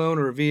military loan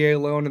or a VA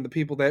loan, and the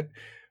people that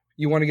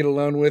you want to get a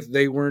loan with,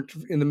 they weren't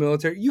in the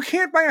military. You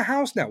can't buy a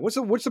house now. What's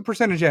the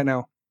percentage at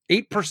now?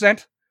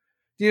 8%?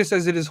 Dina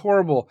says it is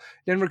horrible.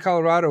 Denver,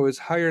 Colorado is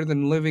higher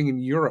than living in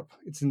Europe.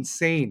 It's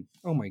insane.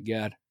 Oh my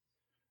God.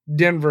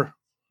 Denver.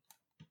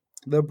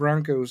 The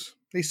Broncos.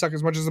 They suck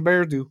as much as the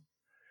Bears do.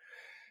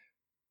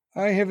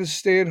 I have a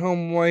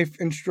stay-at-home wife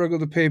and struggle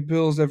to pay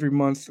bills every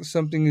month.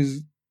 Something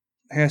is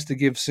has to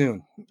give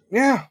soon.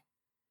 Yeah.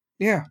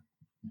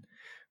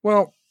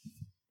 Well,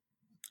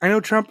 I know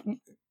Trump,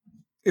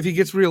 if he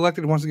gets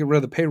reelected, wants to get rid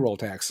of the payroll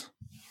tax.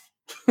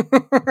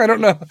 I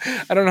don't know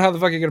how the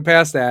fuck you're gonna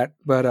pass that,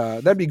 but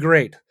that'd be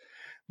great.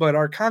 But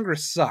our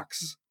Congress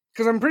sucks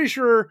because I'm pretty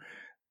sure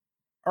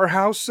our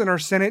House and our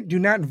Senate do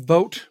not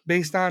vote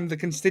based on the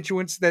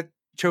constituents that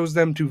chose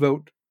them to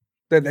vote,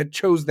 that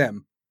chose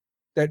them,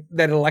 that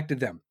elected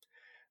them.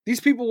 These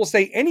people will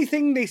say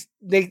anything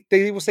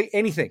they will say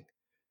anything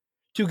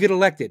to get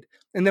elected,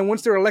 and then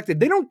once they're elected,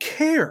 they don't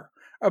care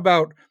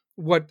about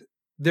what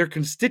their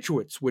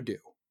constituents would do.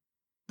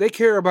 They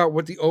care about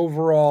what the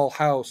overall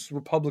House,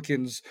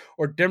 Republicans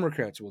or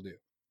Democrats will do.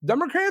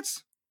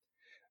 Democrats,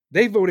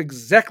 they vote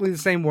exactly the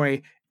same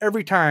way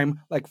every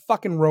time, like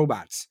fucking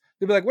robots.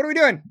 They'll be like, what are we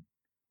doing?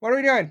 What are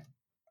we doing?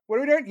 What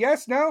are we doing?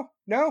 Yes? No?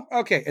 No?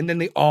 Okay. And then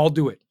they all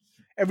do it.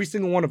 Every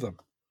single one of them.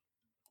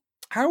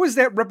 How is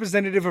that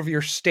representative of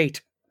your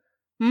state?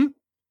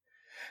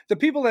 The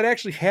people that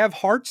actually have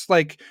hearts,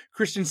 like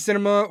Christian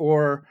Cinema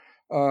or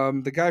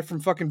the guy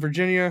from fucking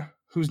Virginia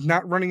who's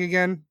not running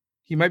again.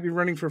 He might be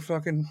running for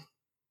fucking...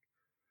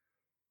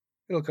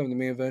 It'll come to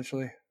me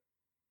eventually.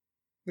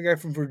 The guy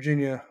from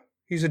Virginia.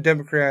 He's a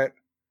Democrat.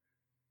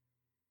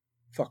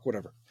 Fuck,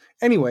 whatever.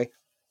 Anyway,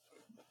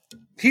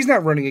 he's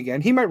not running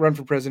again. He might run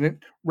for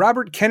president.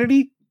 Robert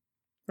Kennedy,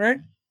 right?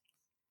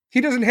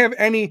 He doesn't have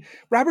any...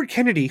 Robert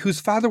Kennedy,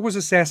 whose father was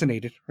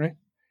assassinated, right?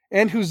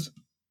 And whose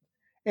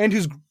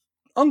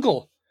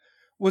uncle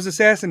was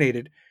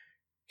assassinated.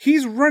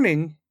 He's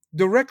running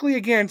directly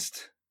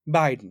against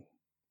Biden,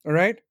 all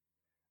right?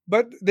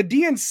 But the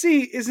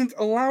DNC isn't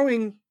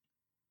allowing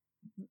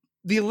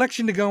the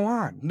election to go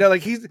on. No,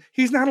 like he's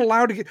not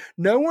allowed to get...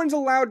 No one's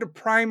allowed to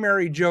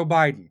primary Joe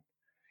Biden,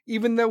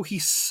 even though he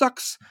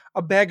sucks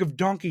a bag of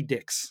donkey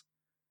dicks.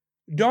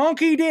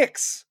 Donkey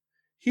dicks!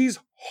 He's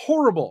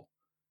horrible.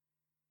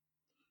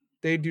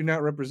 They do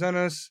not represent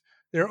us.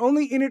 They're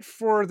only in it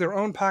for their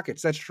own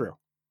pockets. That's true.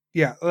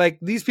 Yeah, like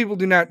these people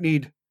do not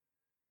need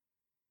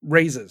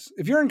raises.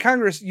 If you're in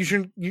Congress, you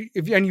shouldn't.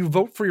 And you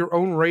vote for your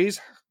own raise,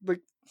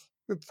 like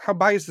how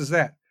biased is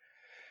that?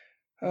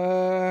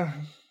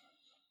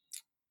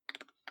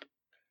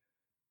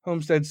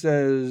 Homestead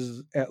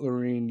says at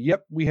Lorene,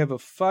 yep, we have a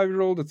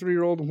 5-year-old, a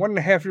 3-year-old,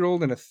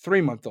 1.5-year-old, and a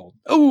 3-month-old.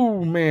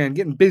 Oh man,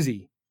 getting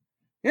busy.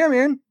 Yeah,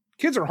 man,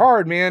 kids are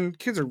hard, man.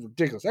 Kids are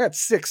ridiculous. I got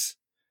 6.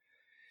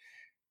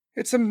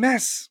 It's a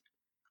mess.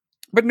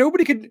 But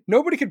nobody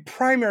could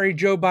primary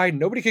Joe Biden.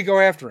 Nobody could go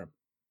after him.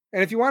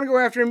 And if you want to go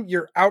after him,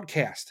 you're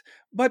outcast.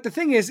 But the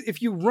thing is,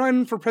 if you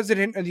run for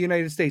president of the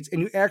United States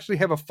and you actually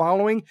have a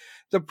following,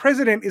 the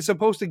president is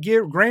supposed to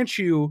grant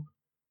you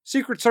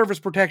Secret Service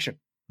protection.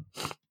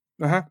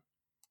 Trump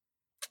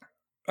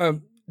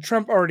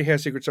already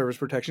has Secret Service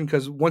protection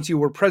because once you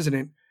were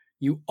president,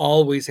 you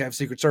always have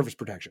Secret Service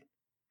protection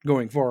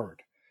going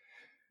forward.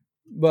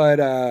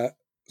 But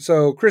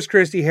so Chris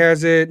Christie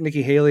has it,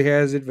 Nikki Haley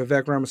has it,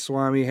 Vivek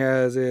Ramaswamy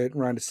has it,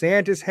 Ron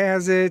DeSantis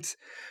has it,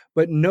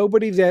 but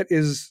nobody that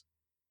is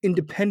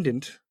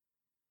independent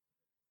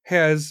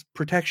has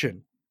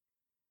protection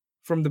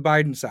from the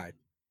Biden side,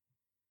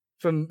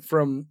 from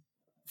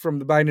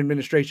the Biden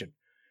administration.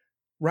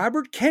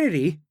 Robert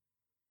Kennedy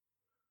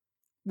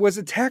was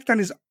attacked on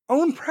his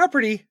own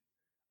property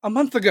a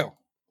month ago.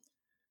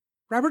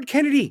 Robert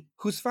Kennedy,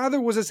 whose father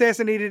was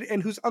assassinated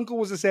and whose uncle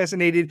was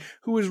assassinated,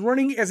 who was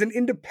running as an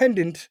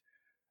independent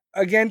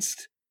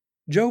against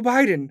Joe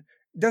Biden,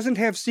 doesn't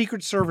have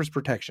Secret Service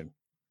protection.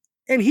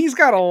 And he's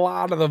got a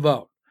lot of the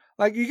vote.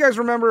 Like, you guys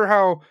remember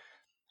how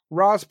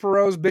Ross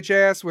Perot's bitch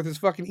ass with his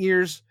fucking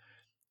ears,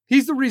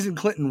 he's the reason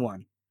Clinton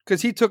won.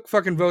 Because he took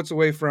fucking votes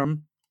away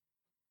from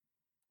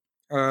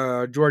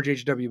George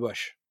H.W.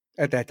 Bush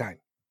at that time.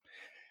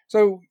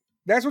 So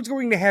that's what's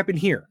going to happen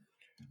here.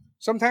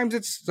 Sometimes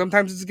it's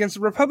against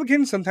a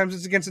Republican, sometimes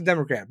it's against a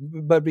Democrat.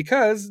 But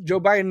because Joe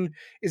Biden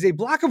is a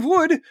block of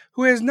wood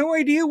who has no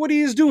idea what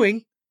he is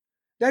doing,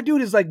 that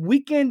dude is like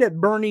Weekend at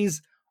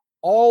Bernie's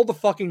all the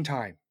fucking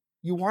time.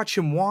 You watch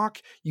him walk,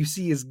 you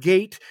see his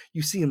gait,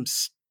 you see him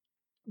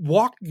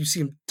walk, you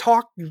see him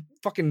talk,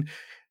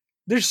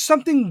 there's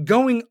something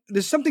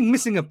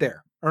missing up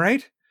there, all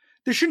right?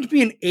 There shouldn't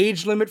be an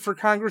age limit for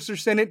Congress or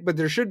Senate, but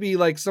there should be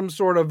like some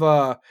sort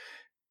of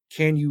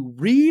can you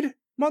read,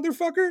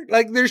 motherfucker?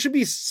 Like, there should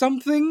be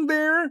something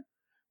there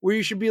where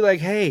you should be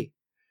like, hey,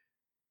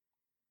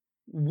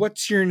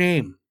 what's your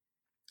name?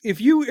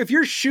 If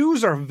your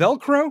shoes are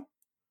Velcro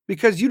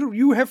because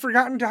you have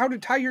forgotten how to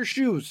tie your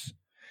shoes,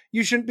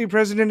 you shouldn't be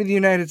president of the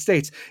United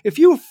States. If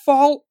you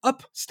fall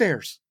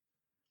upstairs,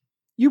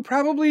 you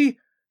probably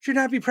should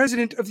not be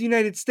president of the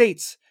United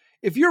States.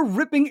 If you're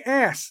ripping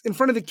ass in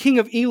front of the King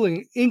of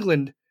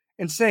England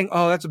and saying,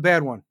 oh, that's a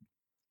bad one,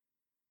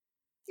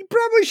 you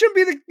probably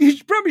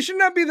should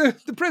not be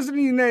the president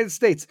of the United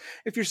States.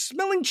 If you're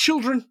smelling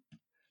children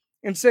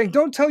and saying,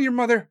 don't tell your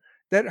mother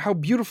that how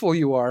beautiful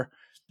you are,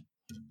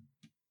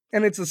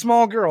 and it's a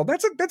small girl,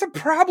 that's a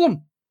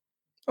problem.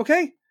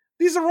 Okay?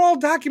 These are all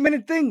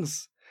documented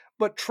things.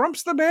 But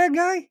Trump's the bad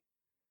guy?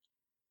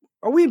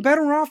 Are we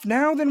better off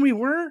now than we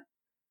were?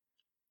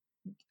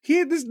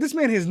 This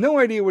man has no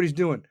idea what he's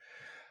doing.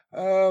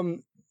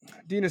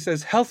 Dina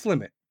says, health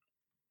limit.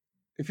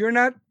 If you're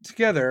not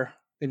together,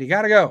 then you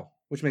gotta go,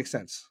 which makes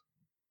sense.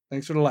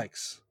 Thanks for the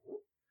likes.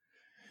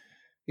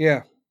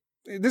 Yeah.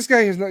 This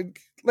guy is not,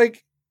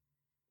 like,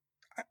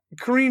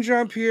 Karine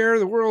Jean-Pierre,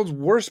 the world's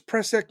worst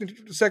press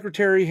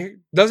secretary,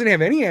 doesn't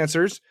have any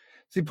answers.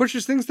 So he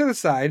pushes things to the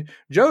side.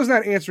 Joe's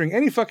not answering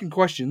any fucking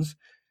questions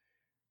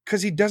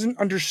because he doesn't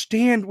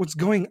understand what's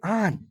going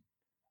on.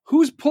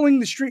 Who's pulling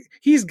the string?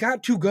 He's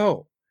got to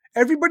go.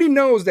 Everybody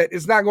knows that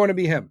it's not going to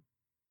be him.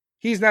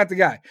 He's not the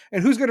guy.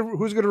 And who's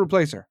gonna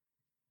replace her?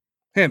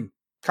 Him.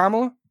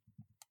 Kamala?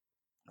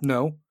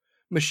 No.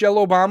 Michelle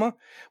Obama?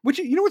 Which,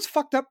 you know what's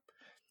fucked up?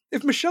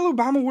 If Michelle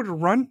Obama were to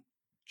run,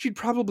 she'd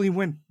probably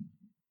win.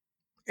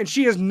 And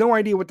she has no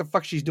idea what the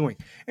fuck she's doing.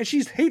 And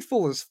she's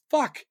hateful as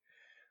fuck.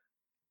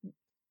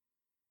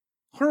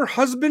 Her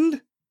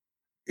husband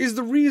is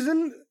the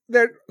reason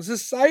that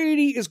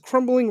society is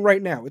crumbling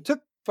right now. It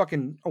took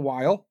fucking a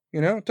while,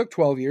 it took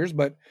 12 years,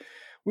 but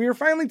we are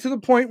finally to the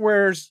point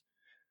where,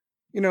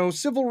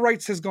 civil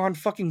rights has gone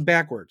fucking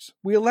backwards.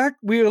 We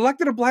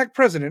elected a black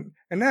president,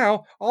 and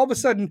now all of a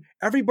sudden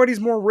everybody's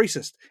more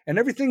racist, and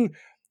everything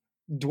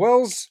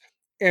dwells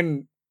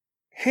and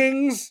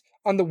hangs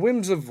on the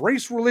whims of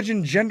race,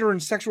 religion, gender,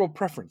 and sexual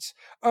preference.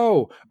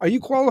 Oh, are you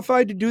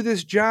qualified to do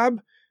this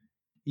job?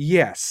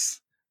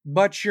 Yes,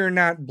 but you're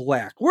not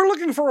black. We're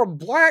looking for a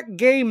black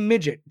gay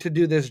midget to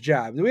do this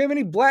job. Do we have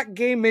any black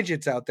gay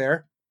midgets out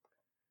there?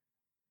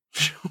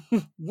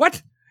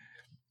 What?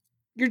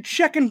 You're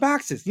checking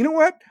boxes. You know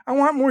what? I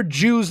want more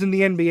Jews in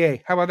the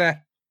NBA. How about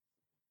that?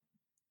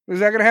 Is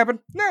that going to happen?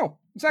 No,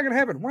 it's not going to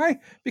happen. Why?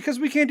 Because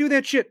we can't do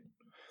that shit.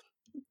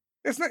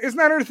 It's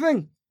not our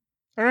thing.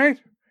 All right?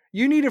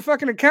 You need a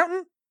fucking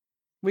accountant?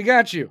 We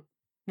got you.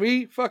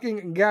 We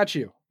fucking got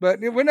you. But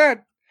we're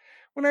not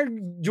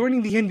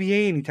joining the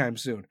NBA anytime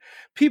soon.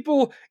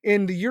 People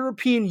in the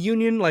European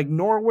Union, like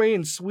Norway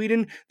and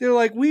Sweden, they're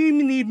like, we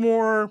need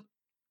more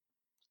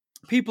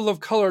people of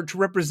color to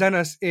represent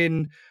us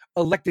in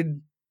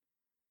elected,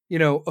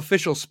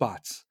 official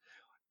spots,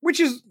 which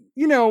is,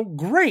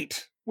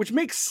 great, which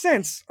makes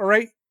sense. All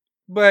right.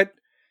 But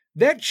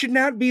that should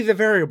not be the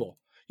variable.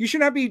 You should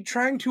not be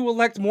trying to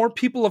elect more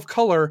people of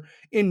color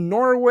in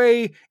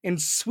Norway and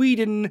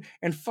Sweden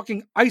and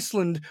fucking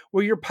Iceland,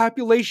 where your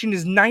population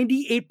is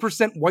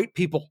 98% white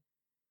people.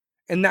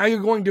 And now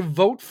you're going to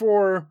vote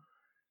for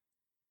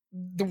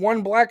the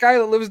one black guy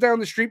that lives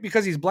down the street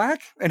because he's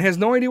black and has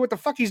no idea what the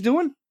fuck he's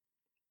doing?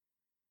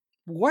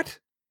 What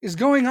is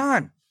going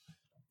on?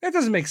 That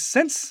doesn't make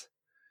sense.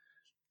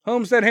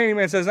 Homestead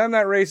Handyman says, I'm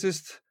not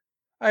racist.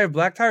 I have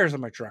black tires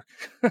on my truck.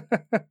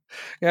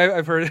 Yeah,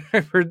 I've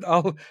heard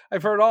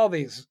all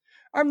these.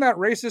 I'm not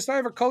racist. I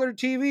have a colored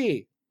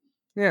TV.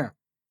 Yeah,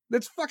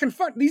 that's fucking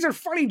fun. These are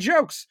funny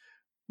jokes.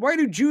 Why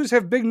do Jews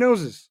have big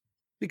noses?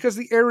 Because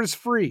the air is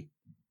free,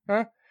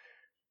 huh?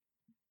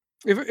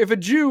 If a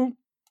Jew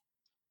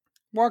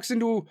walks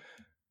into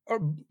a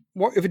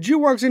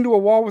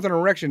wall with an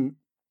erection,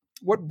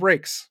 what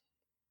breaks?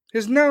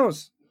 His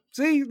nose.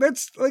 See,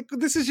 this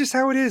is just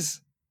how it is.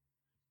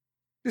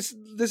 This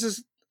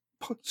is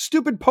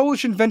stupid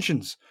Polish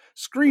inventions.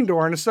 Screen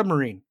door on a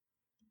submarine.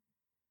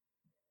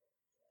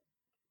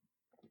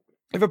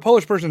 If a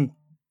Polish person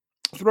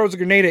throws a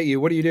grenade at you,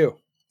 what do?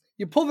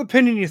 You pull the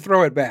pin and you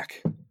throw it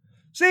back.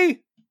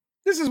 See,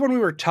 this is when we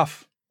were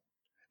tough.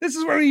 This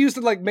is when we used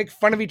to make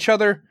fun of each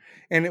other,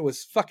 and it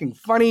was fucking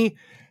funny,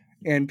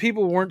 and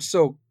people weren't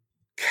so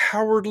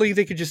cowardly.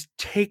 They could just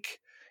take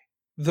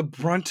the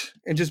brunt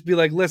and just be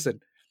like, listen,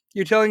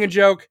 you're telling a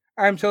joke.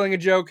 I'm telling a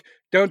joke.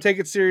 Don't take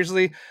it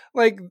seriously.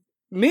 Like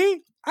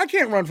me, I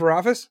can't run for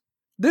office.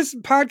 This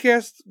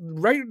podcast,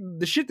 right,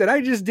 the shit that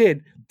I just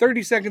did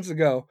 30 seconds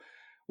ago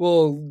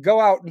will go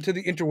out into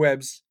the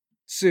interwebs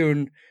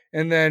soon.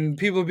 And then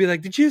people will be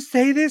like, did you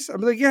say this?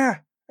 I'm like, yeah,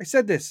 I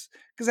said this.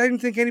 Because I didn't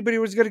think anybody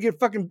was going to get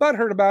fucking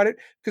butthurt about it.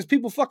 Because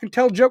people fucking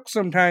tell jokes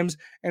sometimes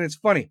and it's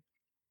funny.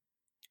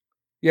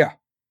 Yeah.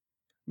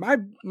 My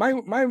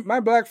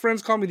black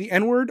friends call me the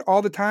N-word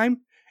all the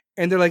time.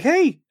 And they're like,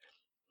 hey.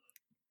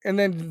 And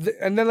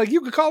then like,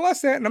 you could call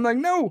us that. And I'm like,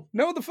 no,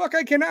 the fuck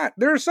I cannot.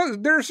 There are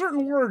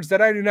certain words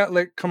that I do not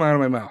let come out of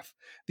my mouth.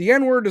 The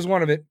N-word is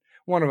one of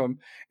them.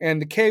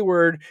 And the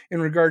K-word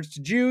in regards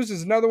to Jews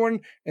is another one.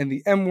 And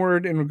the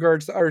M-word in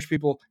regards to Irish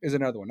people is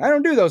another one. I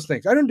don't do those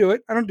things. I don't do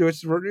it.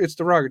 It's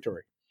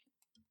derogatory.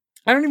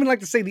 I don't even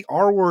like to say the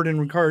R-word in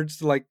regards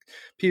to like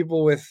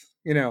people with,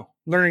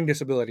 learning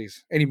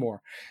disabilities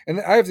anymore. And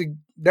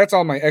that's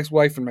all my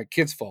ex-wife and my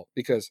kids' fault,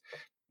 because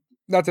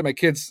not that my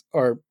kids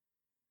are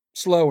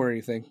slow or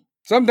anything.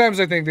 Sometimes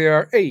I think they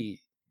are.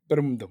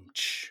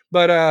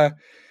 But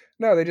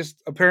no, they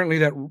just, apparently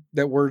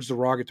that word's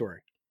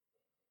derogatory.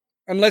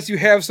 Unless you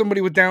have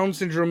somebody with Down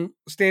syndrome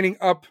standing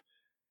up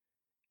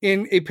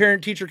in a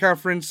parent-teacher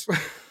conference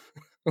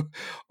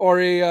or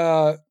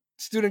a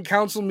student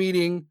council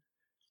meeting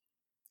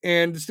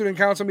And the student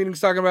council meeting's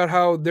talking about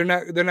how they're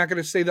not going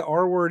to say the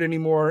R word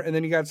anymore. And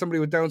then you got somebody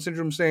with Down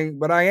syndrome saying,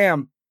 but I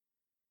am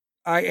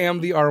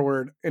the R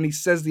word. And he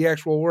says the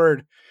actual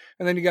word.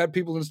 And then you got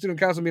people in the student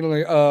council meeting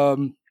like,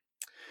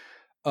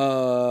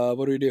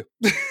 what do we do?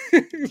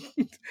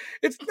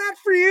 It's not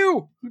for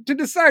you to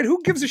decide.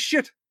 Who gives a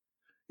shit?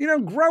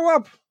 Grow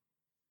up.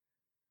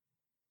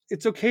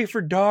 It's okay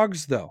for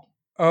dogs, though.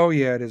 Oh,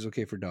 yeah, it is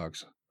okay for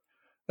dogs.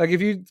 Like,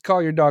 if you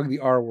call your dog the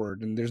R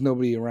word and there's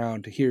nobody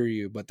around to hear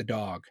you but the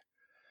dog,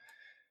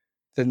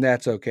 then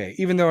that's okay.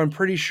 Even though I'm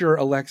pretty sure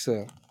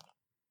Alexa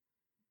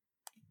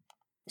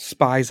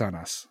spies on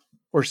us,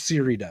 or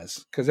Siri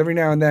does. Because every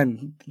now and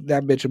then,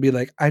 that bitch will be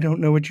like, I don't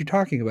know what you're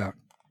talking about.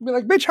 I'll be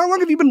like, bitch, how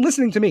long have you been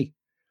listening to me?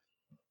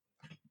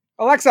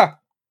 Alexa,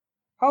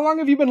 how long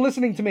have you been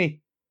listening to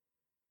me?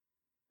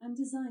 I'm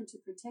designed to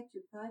protect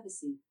your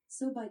privacy,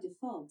 so by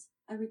default,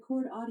 I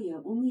record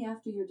audio only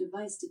after your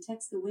device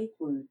detects the wake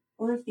word,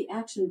 or if the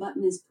action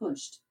button is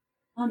pushed.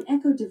 On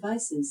Echo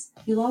devices,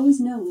 you'll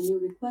always know when your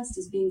request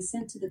is being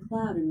sent to the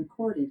cloud and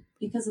recorded,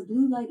 because a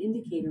blue light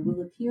indicator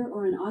will appear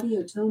or an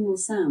audio tone will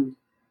sound.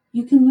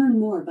 You can learn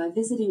more by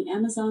visiting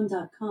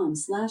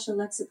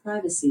amazon.com/Alexa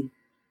privacy.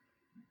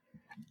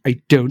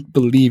 I don't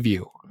believe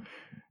you.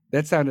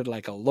 That sounded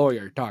like a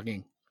lawyer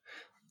talking.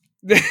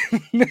 All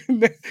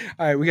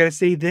right, we got to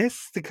say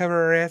this to cover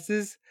our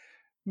asses.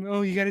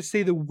 No, you got to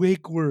say the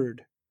wake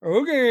word.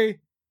 Okay.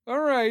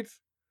 All right.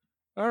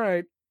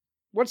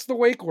 What's the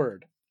wake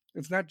word?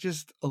 It's not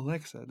just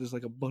Alexa. There's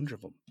like a bunch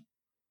of them.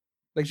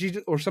 Like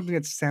or something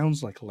that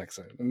sounds like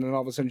Alexa. And then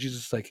all of a sudden she's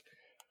just like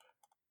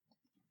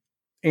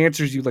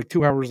answers you like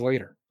 2 hours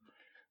later.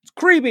 It's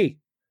creepy.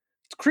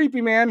 It's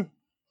creepy, man.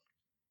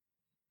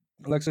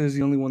 Alexa is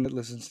the only one that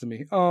listens to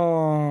me.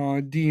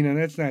 Oh, Dina,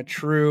 that's not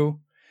true.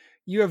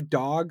 You have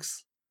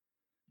dogs.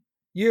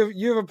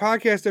 You have a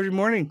podcast every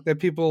morning that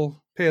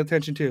people pay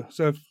attention to.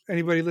 So if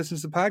anybody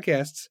listens to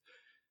podcasts,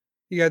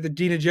 you got the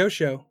Dina Joe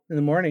Show in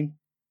the morning.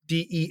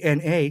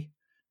 DENAJO.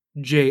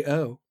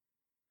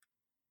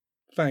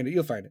 Find it.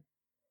 You'll find it.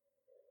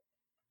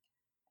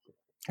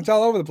 It's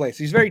all over the place.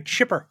 He's very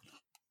chipper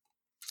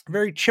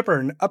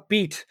and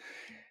upbeat.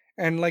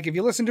 And like, if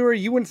you listen to her,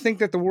 you wouldn't think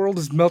that the world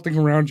is melting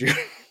around you.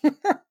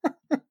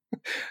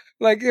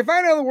 Like, if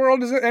I know the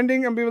world is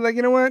ending, I'm be like,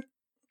 you know what?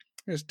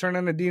 Just turn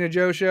on the Dina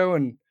Joe Show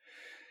and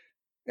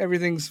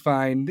everything's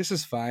fine. This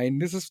is fine.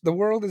 The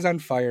world is on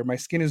fire. My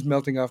skin is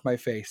melting off my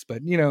face.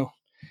 But,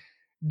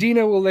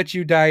 Dina will let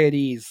you die at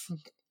ease.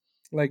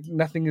 Like,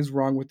 nothing is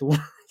wrong with the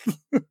world.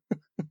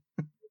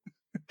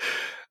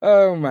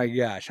 Oh my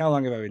gosh. How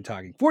long have I been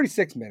talking?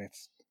 46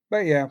 minutes.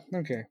 But yeah,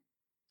 okay.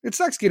 It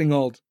sucks getting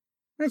old.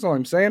 That's all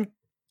I'm saying.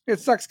 It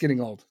sucks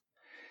getting old.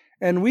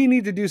 And we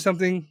need to do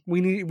something.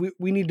 We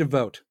need to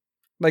vote.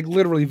 Like,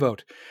 literally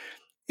vote.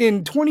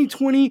 In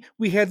 2020,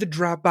 we had the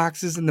drop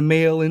boxes and the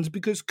mail-ins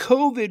because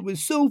COVID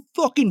was so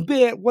fucking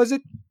bad. Was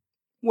it?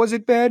 Was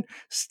it bad?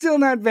 Still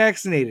not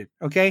vaccinated,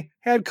 okay?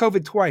 Had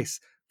COVID twice.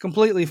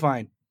 Completely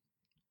fine.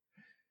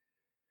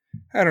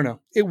 I don't know.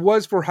 It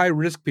was for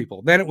high-risk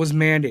people. Then it was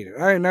mandated.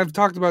 And I've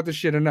talked about this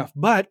shit enough.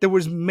 But there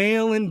was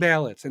mail-in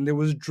ballots and there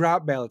was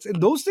drop ballots.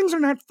 And those things are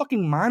not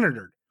fucking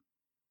monitored.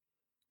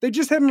 They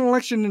just had an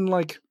election in,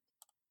 like,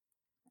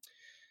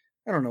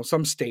 I don't know,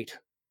 some state.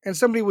 And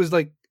somebody was,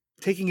 like,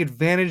 taking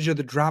advantage of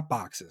the drop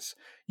boxes.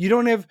 You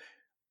don't have...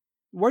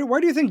 Why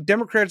do you think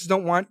Democrats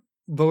don't want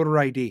voter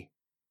ID?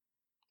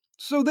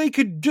 So they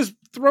could just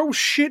throw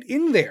shit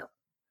in there.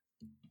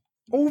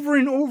 Over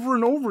and over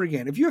and over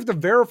again. If you have to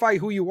verify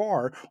who you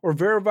are, or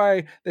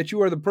verify that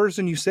you are the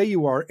person you say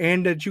you are,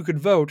 and that you could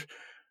vote,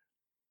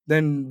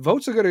 then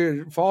votes are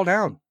going to fall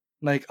down,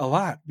 like, a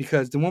lot,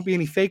 because there won't be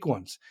any fake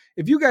ones.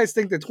 If you guys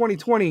think that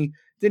 2020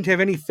 didn't have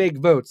any fake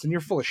votes, then you're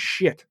full of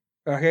shit,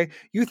 okay?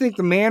 You think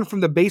the man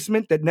from the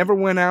basement that never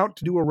went out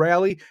to do a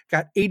rally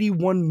got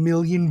 81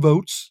 million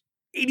votes?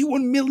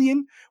 81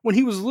 million when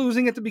he was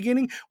losing at the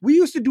beginning? We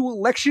used to do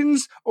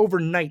elections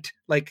overnight,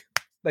 like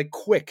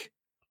quick.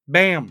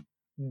 Bam.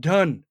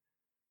 Done.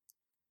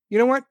 You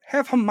know what?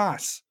 Have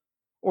Hamas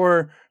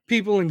or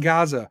people in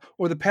Gaza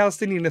or the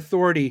Palestinian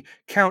Authority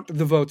count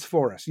the votes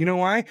for us. You know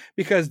why?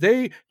 Because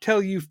they tell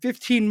you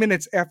 15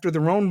 minutes after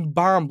their own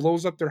bomb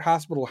blows up their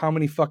hospital how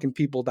many fucking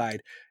people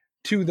died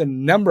to the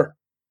number.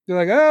 They're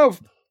like, oh,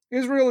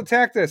 Israel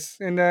attacked us,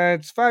 and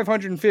it's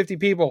 550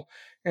 people,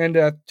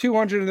 and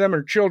 200 of them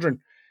are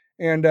children,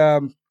 and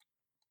the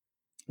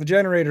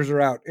generators are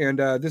out, and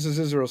this is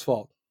Israel's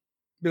fault.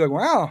 Be like,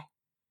 wow.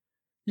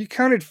 You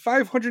counted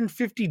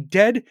 550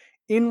 dead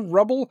in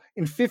rubble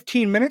in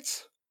 15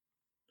 minutes?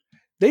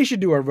 They should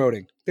do our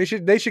voting. They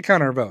should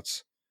count our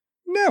votes.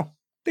 No,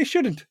 they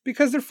shouldn't,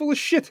 because they're full of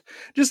shit.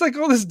 Just like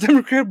all this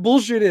Democrat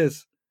bullshit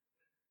is.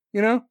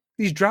 You know?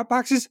 These drop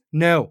boxes?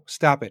 No,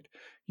 stop it.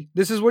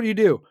 This is what you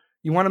do.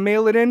 You want to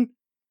mail it in?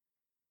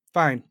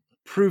 Fine.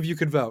 Prove you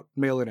could vote.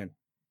 Mail it in.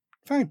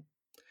 Fine.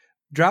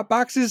 Drop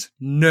boxes?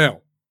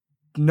 No.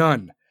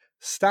 None.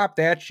 Stop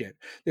that shit.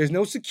 There's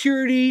no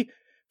security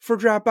for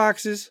drop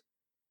boxes.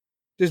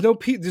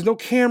 There's no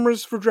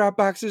cameras for drop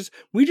boxes.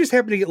 We just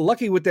happened to get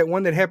lucky with that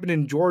one that happened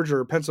in Georgia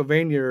or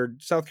Pennsylvania or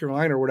South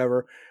Carolina or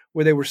whatever,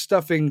 where they were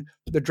stuffing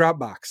the drop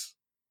box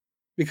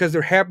because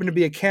there happened to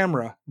be a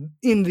camera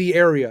in the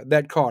area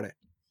that caught it.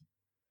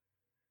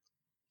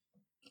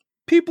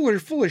 People are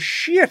full of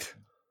shit.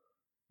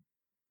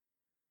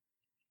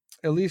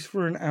 At least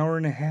for an hour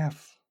and a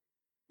half.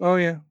 Oh,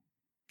 yeah.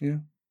 Yeah.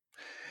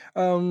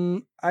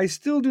 I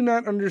still do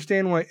not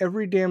understand why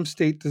every damn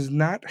state does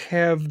not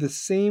have the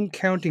same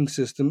counting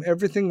system.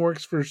 Everything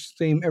works for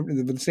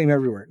the same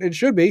everywhere. It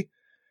should be.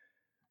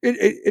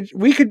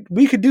 We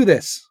could do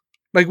this.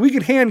 Like, we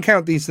could hand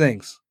count these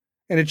things,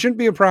 and it shouldn't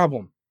be a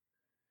problem.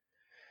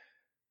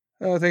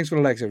 Thanks for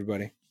the likes,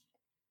 everybody.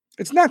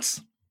 It's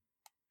nuts.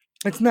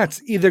 It's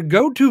nuts. Either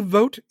go to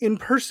vote in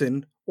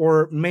person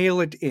or mail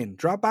it in.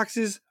 Drop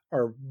boxes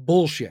are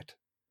bullshit.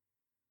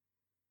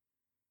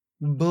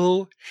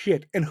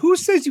 Bullshit. And who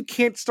says you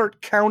can't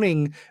start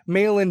counting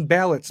mail-in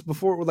ballots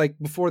before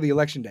the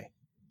election day?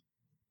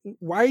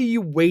 Why are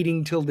you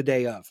waiting till the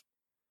day of?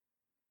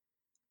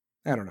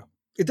 I don't know.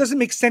 It doesn't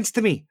make sense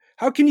to me.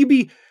 How can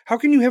you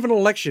have an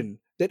election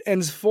that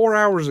ends 4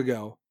 hours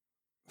ago?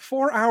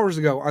 4 hours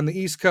ago on the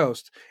East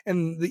Coast,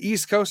 and the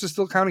East Coast is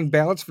still counting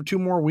ballots for 2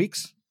 more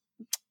weeks?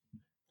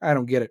 I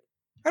don't get it.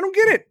 I don't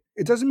get it.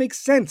 It doesn't make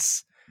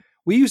sense.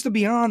 We used to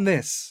be on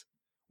this.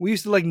 We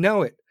used to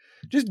know it.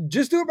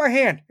 Just do it by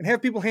hand and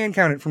have people hand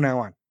count it from now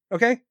on.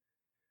 Okay?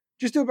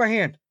 Just do it by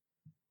hand.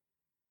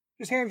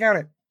 Just hand count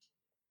it.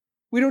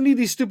 We don't need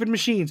these stupid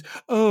machines.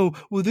 Oh,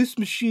 well, this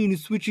machine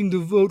is switching the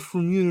vote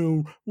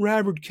from,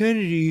 Robert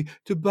Kennedy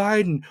to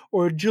Biden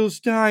or Jill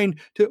Stein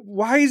to...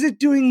 Why is it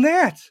doing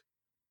that?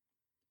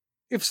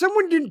 If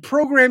someone didn't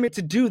program it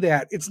to do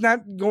that, it's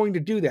not going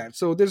to do that.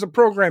 So there's a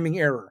programming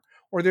error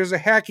or there's a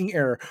hacking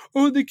error.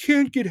 Oh, they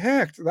can't get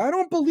hacked. I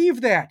don't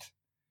believe that.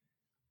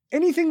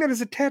 Anything that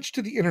is attached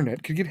to the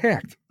internet can get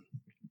hacked.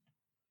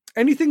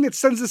 Anything that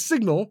sends a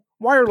signal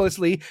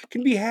wirelessly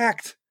can be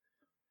hacked.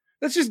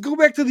 Let's just go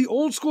back to the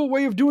old school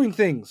way of doing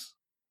things.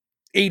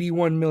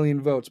 81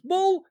 million votes.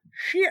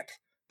 Bullshit.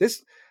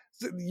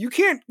 You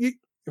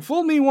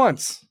fool me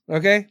once,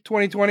 okay?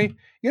 2020.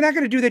 You're not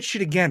going to do that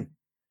shit again.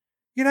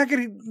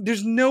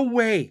 There's no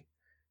way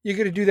you're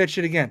going to do that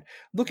shit again.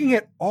 Looking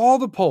at all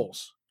the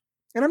polls,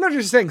 and I'm not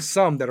just saying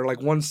some that are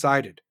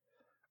one-sided.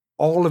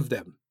 All of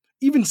them.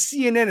 Even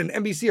CNN and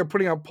NBC are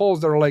putting out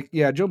polls that are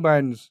yeah, Joe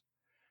Biden's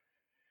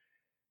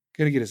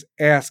going to get his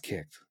ass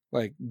kicked,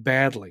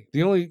 badly.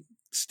 The only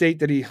state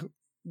that he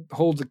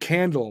holds a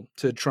candle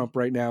to Trump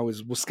right now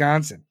is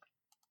Wisconsin.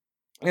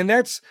 And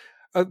that's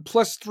a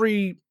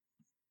 +3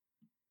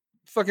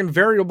 fucking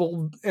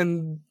variable,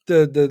 and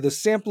the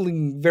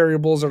sampling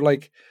variables are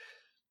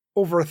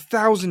over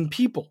 1,000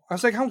 people. I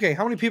was okay,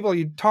 how many people are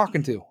you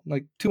talking to?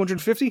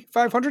 250?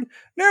 500?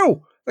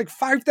 No!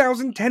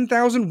 5,000,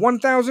 10,000,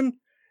 1,000?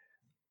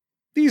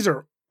 These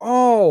are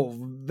all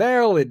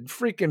valid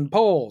freaking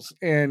polls,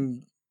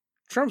 and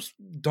Trump's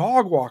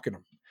dog walking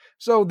them.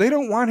 So they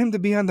don't want him to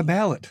be on the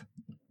ballot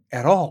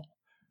at all.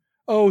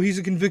 Oh, he's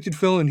a convicted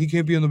felon. He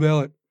can't be on the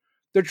ballot.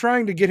 They're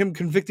trying to get him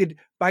convicted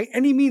by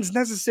any means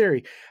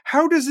necessary.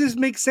 How does this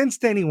make sense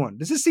to anyone?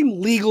 Does this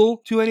seem legal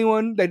to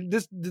anyone that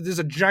this is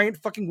a giant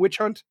fucking witch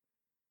hunt?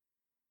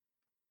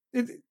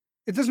 It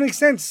doesn't make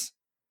sense.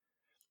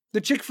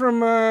 The chick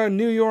from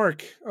New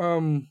York,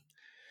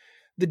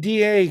 the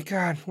DA,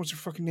 God, what's her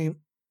fucking name?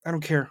 I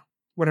don't care.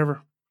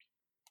 Whatever.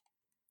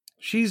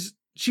 She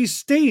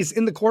stays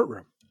in the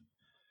courtroom.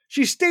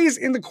 She stays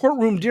in the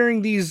courtroom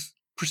during these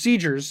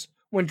procedures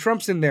when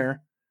Trump's in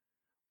there,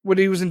 when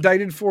he was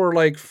indicted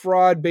for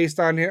fraud based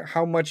on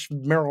how much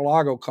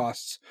Mar-a-Lago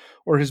costs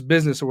or his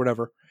business or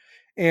whatever.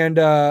 And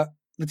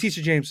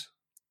Letitia James,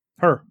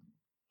 her.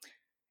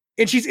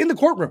 And she's in the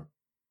courtroom.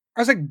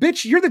 I was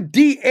bitch, you're the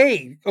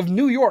DA of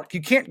New York.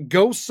 You can't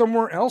go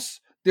somewhere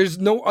else. There's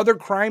no other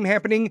crime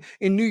happening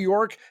in New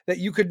York that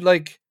you could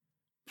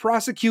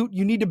prosecute.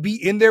 You need to be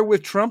in there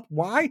with Trump.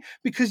 Why?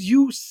 Because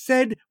you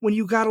said when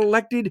you got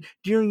elected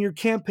during your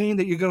campaign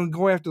that you're going to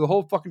go after the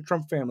whole fucking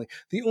Trump family.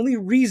 The only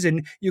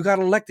reason you got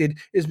elected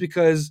is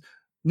because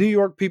New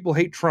York people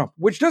hate Trump,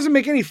 which doesn't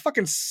make any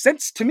fucking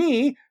sense to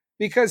me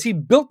because he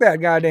built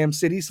that goddamn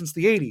city since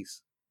the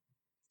 80s.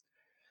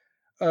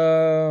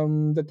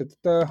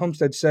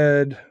 Homestead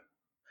said,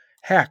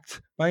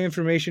 hacked. My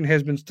information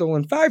has been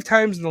stolen 5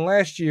 times in the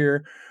last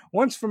year.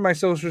 Once from my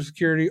Social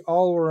Security,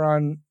 all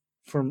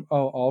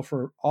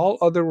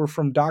other were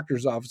from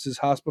doctors' offices,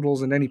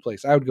 hospitals, and any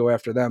place. I would go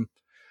after them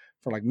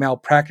for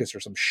malpractice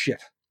or some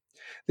shit.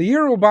 The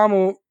year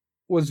Obama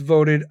was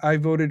voted, I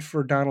voted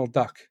for Donald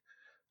Duck.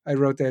 I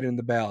wrote that in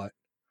the ballot.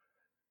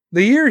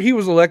 The year he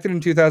was elected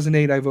in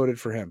 2008, I voted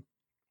for him.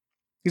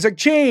 He's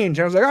change.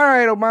 I was all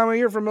right, Obama,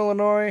 you're from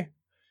Illinois.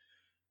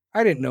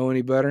 I didn't know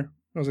any better.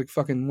 I was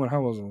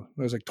how was I?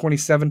 I was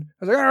 27.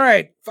 I was all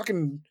right,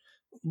 fucking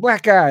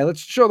black guy. Let's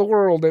show the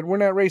world that we're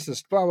not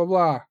racist, blah, blah,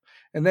 blah.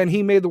 And then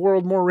he made the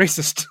world more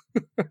racist.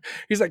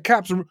 He's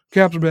cops are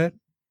bad.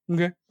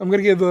 Okay. I'm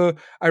going to give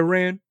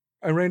Iran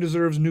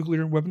deserves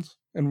nuclear weapons,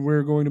 and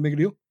we're going to make a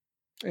deal.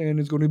 and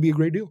it's going to be a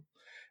great deal.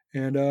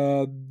 And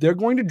they're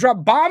going to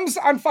drop bombs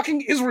on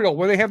fucking Israel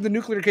where they have the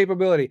nuclear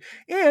capability.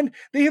 And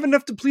they have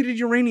enough depleted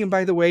uranium,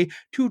 by the way,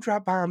 to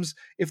drop bombs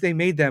if they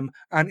made them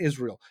on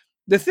Israel.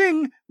 The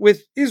thing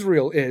with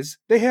Israel is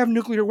they have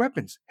nuclear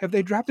weapons. Have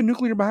they dropped a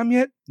nuclear bomb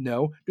yet?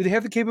 No. Do they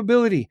have the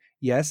capability?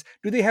 Yes.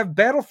 Do they have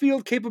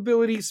battlefield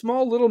capability,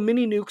 small little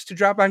mini nukes to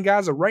drop on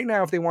Gaza right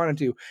now if they wanted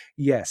to?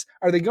 Yes.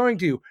 Are they going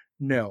to?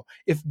 No.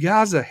 If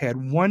Gaza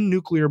had one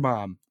nuclear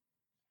bomb,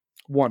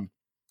 one,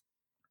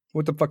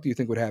 what the fuck do you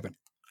think would happen?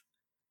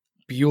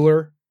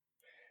 Bueller.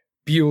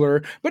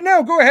 But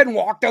now go ahead and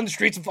walk down the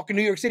streets of fucking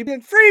New York City, be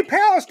like, free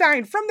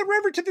Palestine from the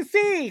river to the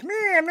sea.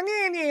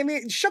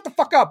 Man. Shut the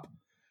fuck up.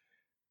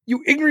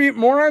 You ignorant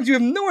morons. You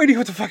have no idea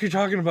what the fuck you're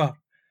talking about.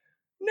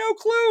 No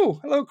clue.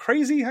 Hello,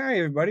 crazy. Hi,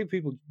 everybody.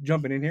 People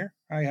jumping in here.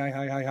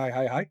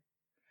 Hi.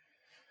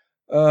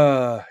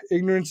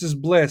 Ignorance is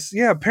bliss.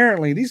 Yeah,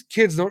 apparently these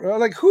kids don't,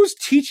 like, who's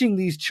teaching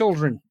these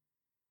children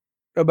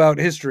about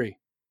history?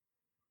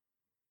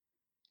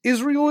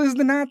 Israel is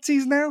the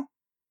Nazis now?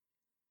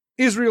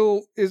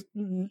 Israel is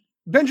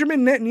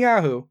Benjamin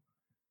Netanyahu,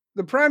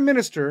 the prime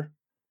minister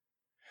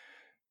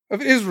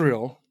of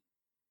Israel,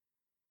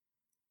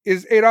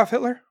 is Adolf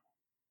Hitler?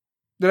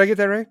 Did I get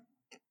that right?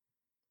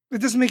 It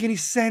doesn't make any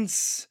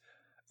sense.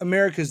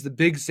 America's the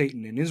big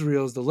Satan and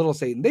Israel is the little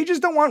Satan. They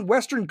just don't want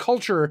Western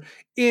culture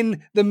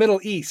in the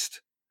Middle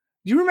East.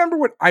 Do you remember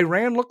what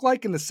Iran looked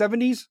like in the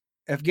 70s?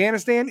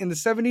 Afghanistan in the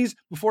 70s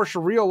before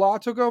Sharia law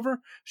took over?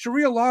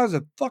 Sharia law is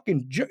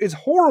is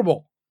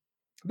horrible.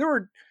 There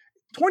were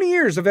 20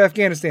 years of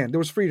Afghanistan. There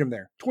was freedom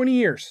there. 20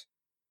 years.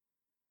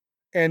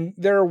 And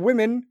there are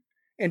women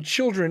and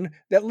children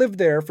that lived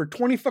there for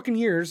 20 fucking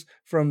years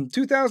from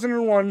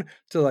 2001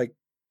 to like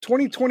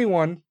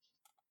 2021.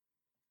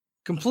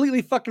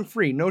 Completely fucking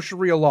free. No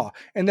Sharia law.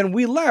 And then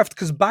we left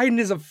because Biden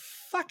is a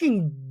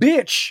fucking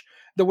bitch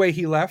the way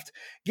he left.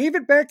 Gave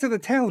it back to the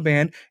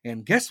Taliban.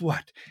 And guess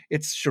what?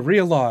 It's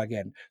Sharia law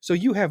again. So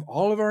you have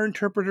all of our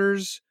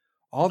interpreters,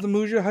 all the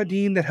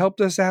mujahideen that helped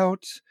us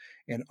out,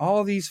 and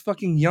all these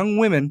fucking young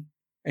women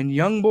and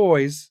young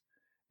boys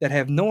that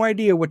have no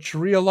idea what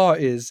Sharia law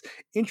is,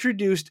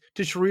 introduced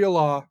to Sharia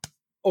law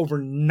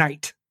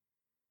overnight.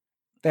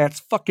 That's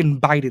fucking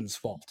Biden's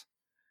fault.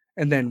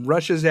 And then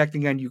Russia's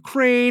acting on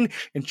Ukraine,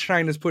 and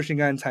China's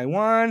pushing on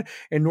Taiwan,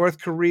 and North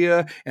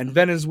Korea, and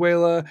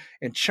Venezuela,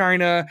 and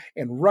China,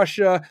 and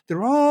Russia.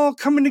 They're all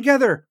coming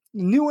together.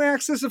 New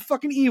axis of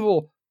fucking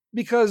evil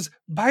because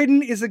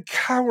Biden is a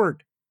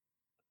coward.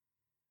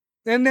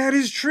 And that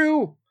is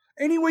true.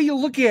 Any way you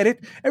look at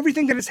it,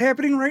 everything that is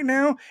happening right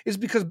now is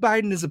because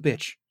Biden is a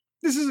bitch.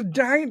 This is a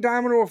giant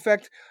domino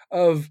effect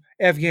of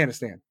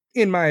Afghanistan,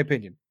 in my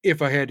opinion,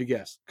 if I had to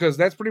guess, because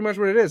that's pretty much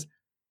what it is.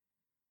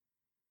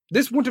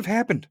 This wouldn't have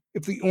happened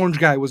if the orange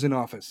guy was in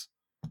office.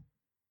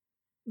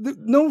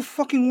 No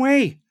fucking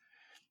way.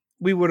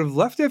 We would have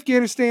left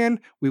Afghanistan.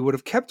 We would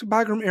have kept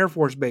Bagram Air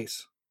Force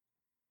Base,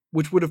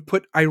 which would have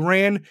put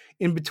Iran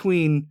in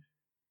between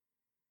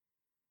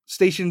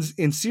stations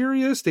in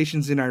Syria,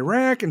 stations in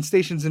Iraq, and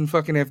stations in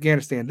fucking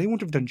Afghanistan. They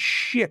wouldn't have done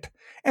shit.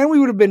 And we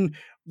would have been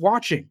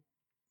watching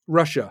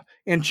Russia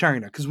and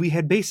China because we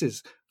had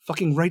bases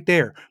fucking right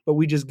there. But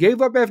we just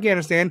gave up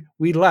Afghanistan.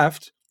 We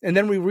left. And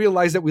then we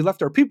realized that we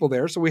left our people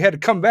there. So we had to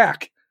come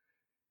back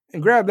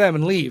and grab them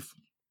and leave.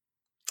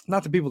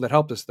 Not the people that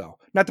helped us, though.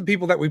 Not the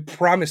people that we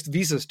promised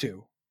visas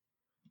to.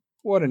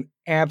 What an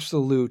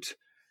absolute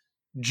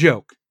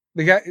joke.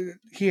 The guy,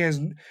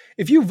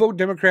 if you vote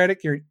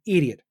Democratic, you're an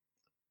idiot.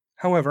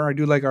 However, I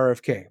do like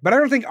RFK. But I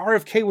don't think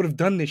RFK would have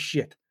done this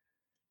shit.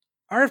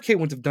 RFK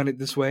wouldn't have done it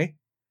this way.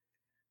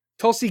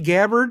 Tulsi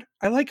Gabbard,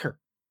 I like her.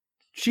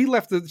 She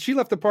left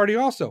the party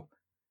also.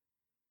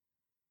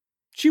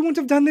 She wouldn't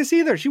have done this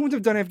either. She wouldn't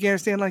have done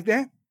Afghanistan like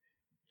that.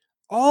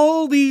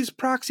 All these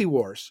proxy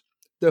wars,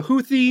 the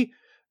Houthi,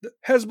 the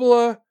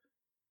Hezbollah,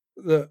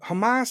 the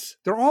Hamas,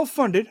 they're all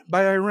funded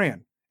by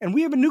Iran. And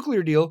we have a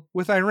nuclear deal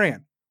with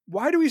Iran.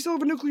 Why do we still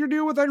have a nuclear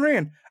deal with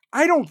Iran?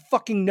 I don't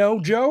fucking know,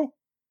 Joe.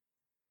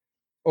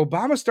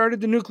 Obama started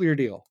the nuclear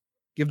deal.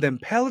 Give them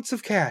pallets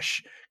of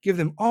cash. Give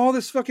them all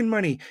this fucking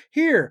money.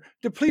 Here,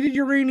 depleted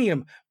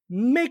uranium.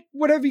 Make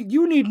whatever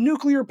you need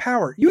nuclear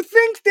power. You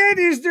think that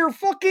is their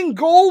fucking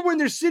goal when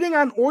they're sitting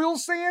on oil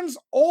sands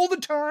all the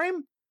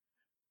time?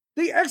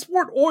 They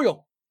export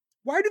oil.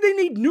 Why do they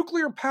need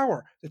nuclear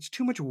power? That's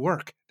too much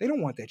work. They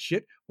don't want that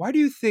shit. Why do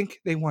you think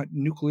they want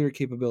nuclear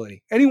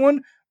capability?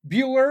 Anyone?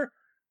 Bueller.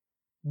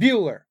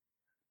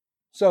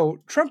 So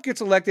Trump gets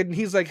elected and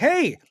he's like,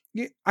 hey,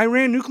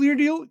 Iran nuclear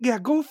deal? Yeah,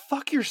 go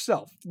fuck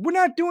yourself. We're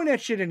not doing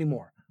that shit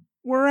anymore.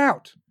 We're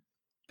out.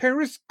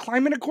 Paris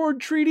Climate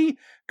Accord Treaty?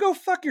 Go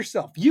fuck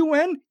yourself.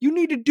 UN? You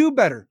need to do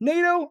better.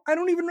 NATO? I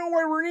don't even know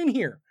why we're in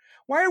here.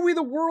 Why are we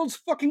the world's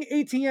fucking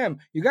ATM?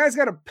 You guys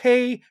gotta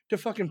pay to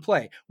fucking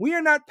play. We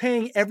are not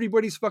paying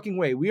everybody's fucking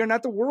way. We are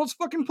not the world's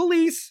fucking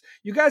police.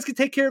 You guys can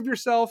take care of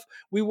yourself.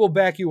 We will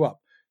back you up.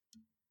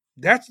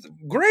 That's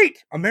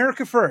great.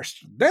 America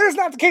first. That is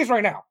not the case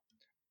right now.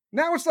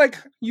 Now it's like,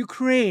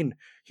 Ukraine,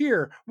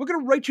 here, we're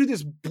going to write you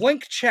this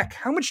blank check.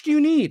 How much do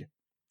you need?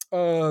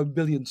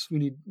 Billions.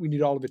 We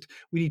need all of it.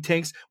 We need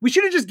tanks. We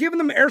should have just given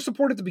them air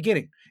support at the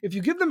beginning. If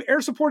you give them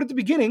air support at the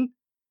beginning,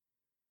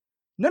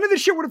 none of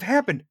this shit would have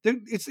happened.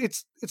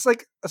 It's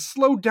like a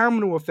slow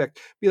domino effect.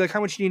 Be like,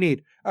 how much do you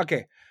need?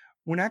 Okay,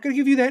 we're not going to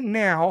give you that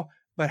now,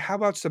 but how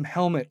about some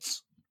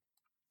helmets?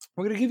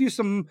 We're going to give you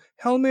some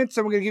helmets,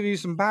 and we're going to give you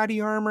some body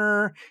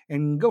armor,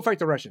 and go fight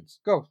the Russians.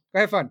 Go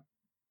have fun.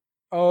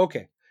 Oh,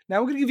 okay. Now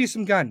we're going to give you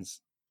some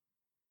guns.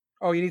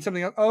 Oh, you need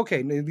something else?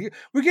 Okay,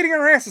 we're getting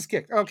our asses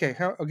kicked. Okay,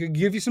 I'll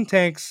give you some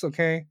tanks,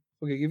 okay?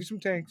 We're going to give you some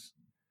tanks.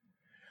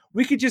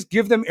 We could just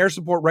give them air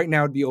support right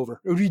now. It'd be over.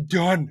 It would be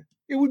done.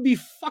 It would be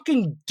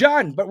fucking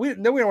done. But they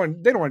don't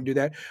want to do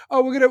that.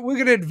 Oh, we're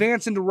gonna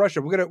advance into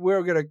Russia.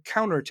 We're gonna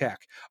counterattack.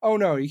 Oh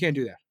no, you can't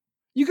do that.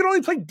 You can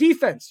only play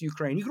defense,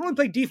 Ukraine. You can only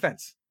play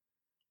defense.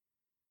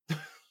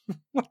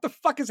 What the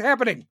fuck is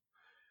happening?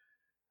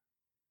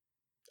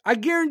 I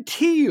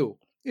guarantee you,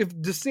 if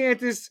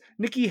DeSantis,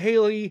 Nikki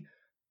Haley,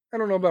 I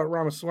don't know about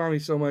Ramaswamy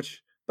so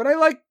much, but I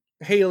like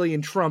Haley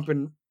and Trump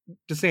and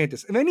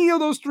DeSantis. If any of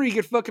those three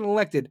get fucking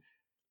elected,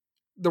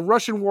 the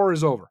Russian war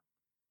is over.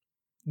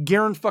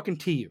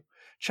 Guarantee you.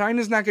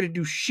 China's not going to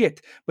do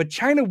shit, but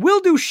China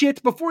will do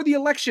shit before the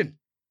election.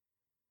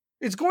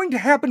 It's going to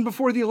happen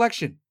before the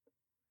election.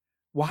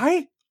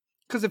 Why?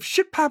 Because if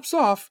shit pops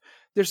off,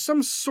 there's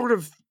some sort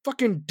of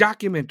fucking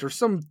document or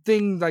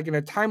something like in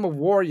a time of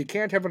war, you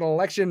can't have an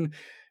election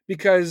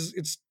because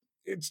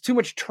it's too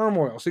much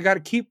turmoil. So you got to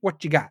keep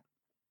what you got.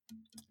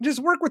 Just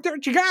work with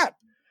what you got.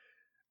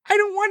 I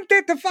don't want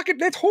that to fucking,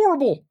 that's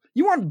horrible.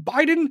 You want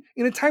Biden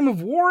in a time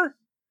of war?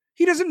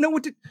 He doesn't know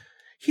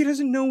he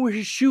doesn't know where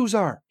his shoes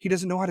are. He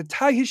doesn't know how to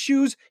tie his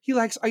shoes. He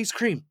likes ice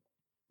cream.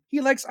 He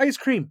likes ice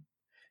cream.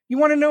 You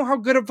want to know how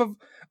good of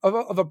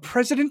a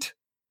president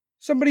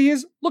somebody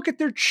is? Look at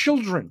their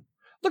children.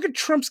 Look at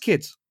Trump's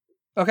kids.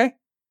 Okay?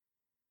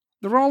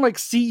 They're all like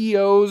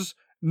CEOs,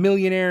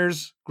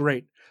 millionaires.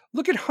 Great.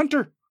 Look at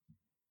Hunter.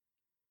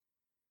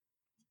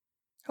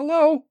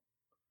 Hello?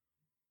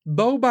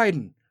 Beau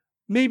Biden.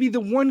 Maybe the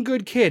one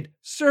good kid.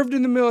 Served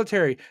in the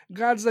military.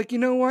 God's like, you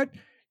know what?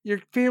 Your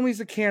family's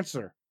a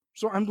cancer.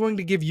 So I'm going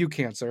to give you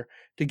cancer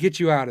to get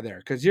you out of there.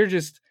 Because it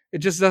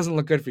just doesn't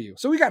look good for you.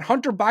 So we got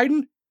Hunter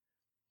Biden.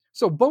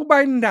 So Beau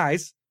Biden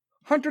dies.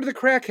 Hunter the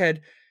crackhead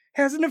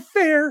has an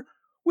affair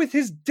with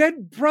his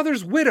dead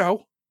brother's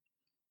widow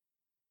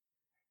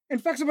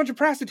and fucks a bunch of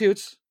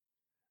prostitutes.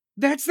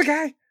 That's the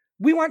guy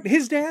we want.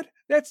 His dad.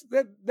 That's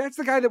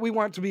the guy that we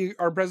want to be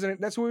our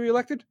president. That's who we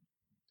elected.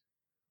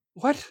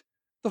 What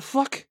the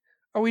fuck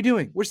are we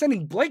doing? We're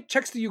sending blank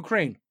checks to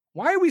Ukraine.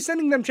 Why are we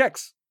sending them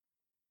checks?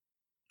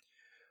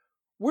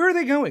 Where are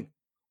they going?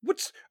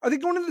 Are they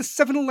going to the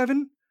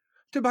 7-Eleven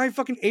to buy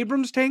fucking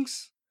Abrams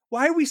tanks?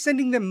 Why are we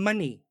sending them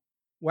money?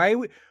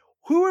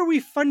 Who are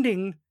we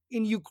funding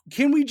in you?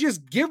 Can we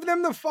just give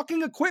them the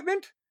fucking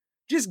equipment?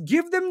 Just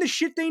give them the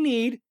shit they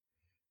need.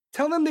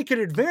 Tell them they can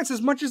advance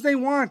as much as they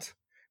want.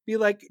 Be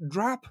like,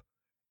 drop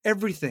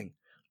everything.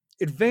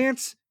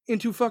 Advance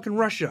into fucking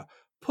Russia.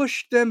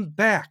 Push them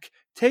back.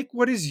 Take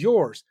what is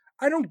yours.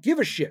 I don't give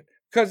a shit.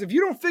 Because if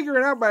you don't figure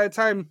it out by the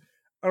time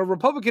a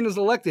Republican is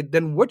elected,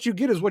 then what you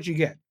get is what you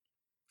get.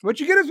 What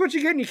you get is what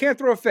you get, and you can't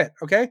throw a fit,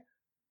 okay?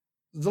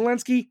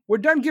 Zelensky, we're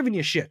done giving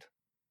you shit.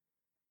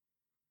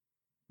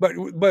 But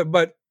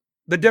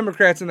the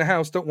Democrats in the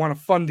House don't want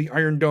to fund the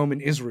Iron Dome in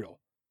Israel.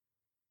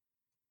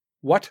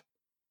 What?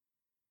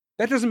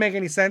 That doesn't make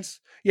any sense.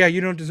 Yeah,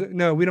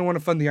 no, we don't want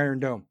to fund the Iron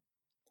Dome.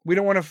 We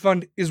don't want to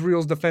fund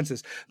Israel's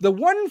defenses. The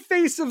one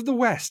face of the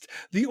West,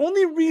 the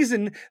only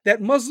reason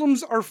that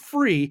Muslims are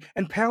free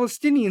and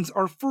Palestinians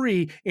are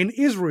free in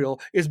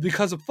Israel is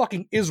because of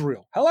fucking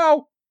Israel.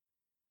 Hello?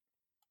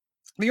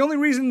 The only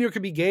reason there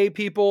could be gay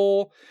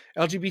people,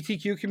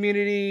 LGBTQ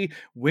community,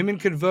 women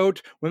could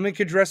vote, women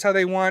could dress how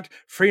they want,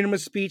 freedom of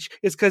speech,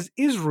 is because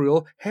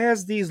Israel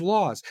has these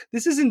laws.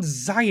 This isn't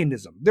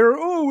Zionism.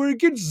 We're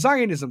against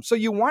Zionism. So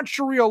you want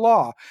Sharia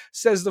law,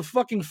 says the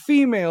fucking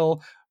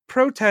female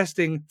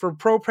protesting for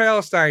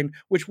pro-Palestine,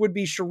 which would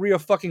be Sharia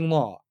fucking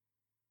law,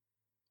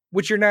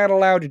 which you're not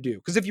allowed to do.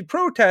 Because if you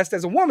protest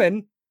as a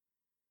woman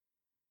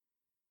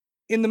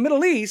in the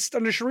Middle East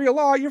under Sharia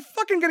law, you're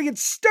fucking gonna get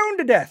stoned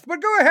to death.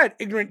 But go ahead,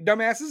 ignorant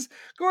dumbasses.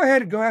 Go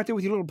ahead and go out there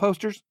with your little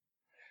posters.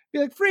 Be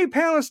like, free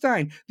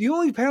Palestine. The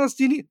only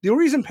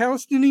reason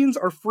Palestinians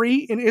are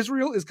free in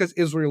Israel is because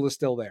Israel is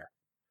still there.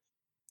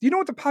 Do you know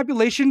what the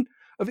population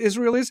of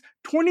Israel is?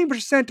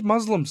 20%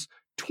 Muslims.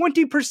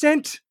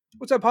 20%.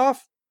 What's up,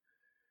 Hoff?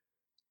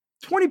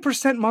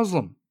 20%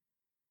 Muslim.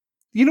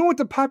 You know what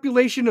the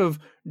population of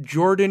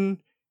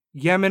Jordan,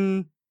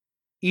 Yemen,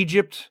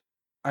 Egypt,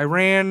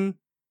 Iran,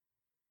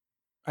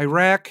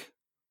 Iraq,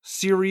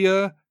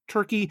 Syria,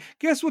 Turkey,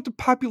 guess what the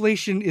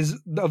population is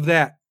of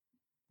that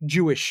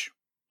Jewish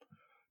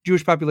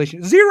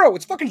population? 0.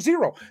 It's fucking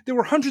 0. There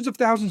were hundreds of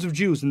thousands of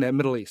Jews in that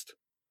Middle East.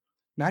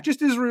 Not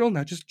just Israel,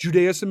 not just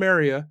Judea,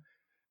 Samaria.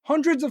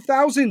 Hundreds of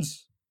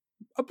thousands.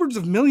 Upwards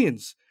of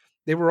millions.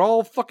 They were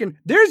all fucking,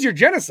 there's your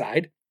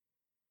genocide.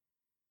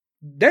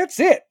 That's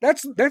it.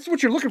 That's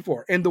what you're looking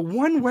for. And the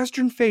one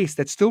Western face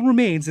that still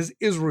remains is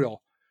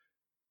Israel.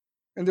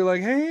 And they're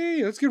like,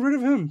 hey, let's get rid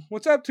of him.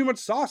 What's up? Too much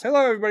sauce.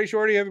 Hello, everybody.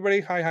 Shorty,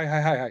 everybody.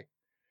 Hi.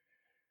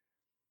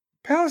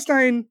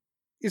 Palestine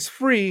is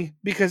free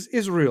because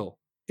Israel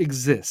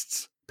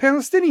exists.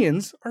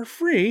 Palestinians are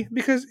free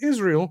because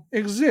Israel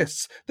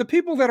exists. The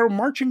people that are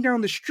marching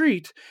down the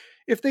street,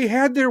 if they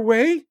had their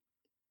way,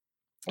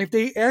 if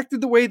they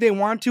acted the way they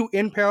want to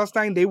in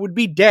Palestine, they would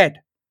be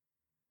dead.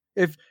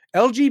 If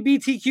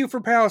LGBTQ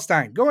for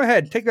Palestine, go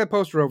ahead, take that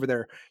poster over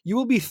there. You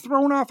will be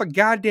thrown off a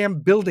goddamn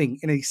building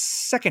in a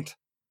second.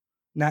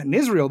 Not in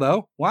Israel,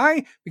 though.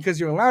 Why? Because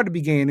you're allowed to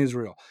be gay in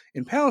Israel.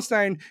 In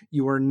Palestine,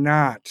 you are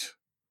not.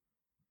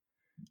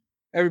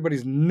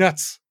 Everybody's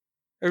nuts.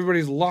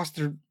 Everybody's lost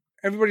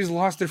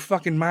their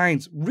fucking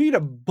minds. Read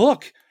a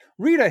book.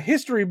 Read a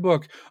history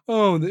book.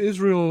 Oh, the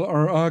Israel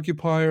are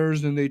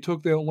occupiers and they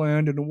took that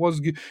land and it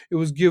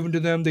was given to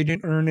them. They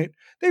didn't earn it.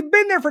 They've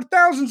been there for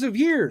thousands of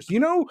years.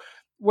 You know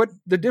what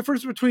the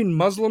difference between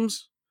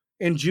Muslims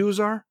and Jews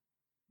are?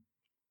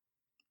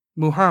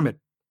 Muhammad,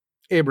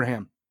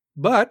 Abraham.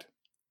 But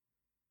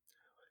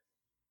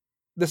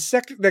the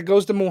sect that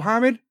goes to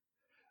Muhammad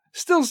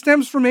still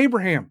stems from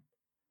Abraham.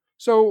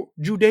 So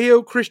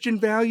Judeo-Christian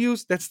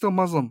values, that's still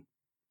Muslim.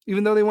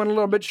 Even though they want a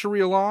little bit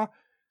Sharia law,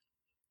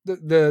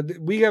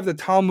 we have the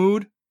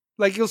Talmud.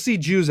 Like, you'll see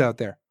Jews out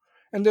there.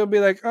 And they'll be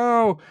like,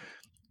 oh,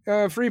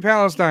 free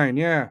Palestine,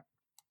 yeah.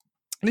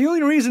 And the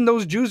only reason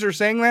those Jews are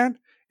saying that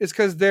is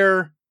because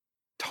they're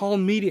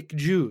Talmudic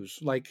Jews,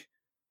 like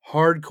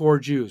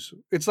hardcore Jews.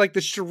 It's like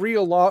the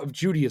Sharia law of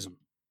Judaism.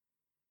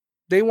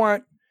 They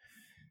want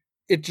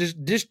it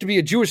just to be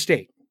a Jewish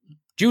state.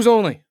 Jews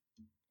only.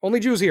 Only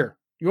Jews here.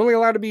 You're only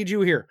allowed to be a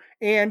Jew here.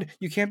 And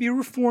you can't be a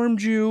Reformed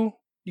Jew.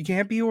 You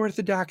can't be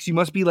Orthodox. You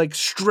must be like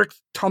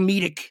strict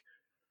Talmudic.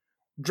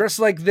 Dress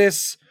like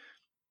this.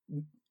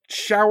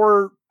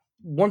 Shower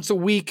once a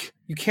week.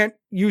 You can't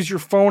use your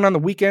phone on the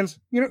weekends.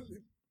 You know,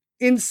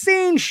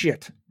 insane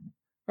shit.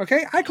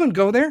 Okay? I couldn't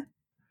go there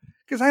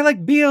because I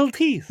like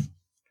BLTs.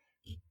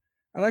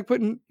 I like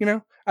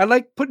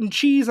putting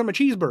cheese on my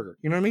cheeseburger.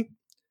 You know what I mean?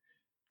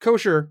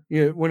 Kosher.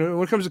 When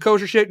it comes to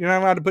kosher shit, you're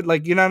not allowed to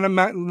put you're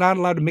not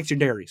allowed to mix your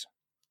dairies.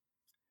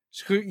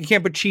 So you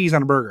can't put cheese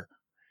on a burger.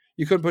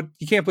 You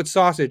can't put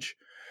sausage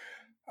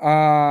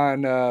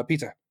on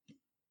pizza,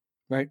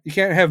 right? You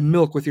can't have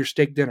milk with your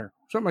steak dinner,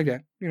 something like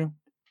that. You know,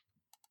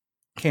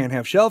 can't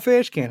have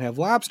shellfish, can't have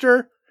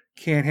lobster,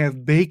 can't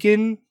have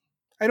bacon.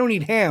 I don't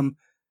eat ham.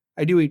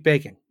 I do eat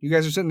bacon. You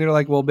guys are sitting there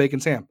like, well,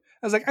 bacon's ham.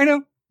 I was like, I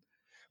know,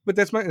 but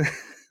that's my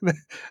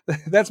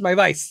that's my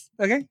vice.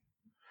 Okay,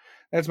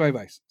 that's my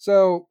vice.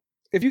 So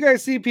if you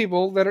guys see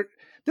people that are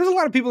there's a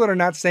lot of people that are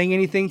not saying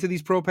anything to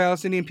these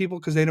pro-Palestinian people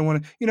because they don't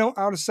want to,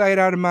 out of sight,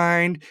 out of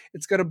mind.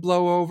 It's got to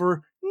blow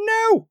over.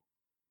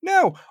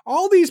 No.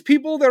 All these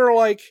people that are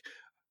like,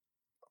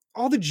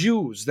 all the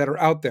Jews that are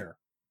out there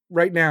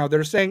right now,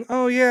 they're saying,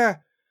 oh yeah,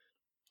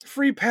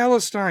 free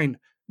Palestine,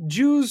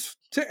 Jews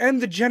to end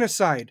the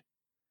genocide.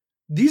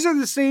 This is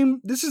the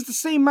same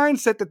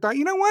mindset that thought,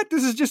 you know what?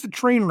 This is just a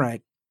train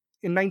ride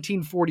in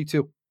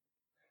 1942.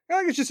 I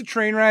think it's just a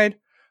train ride.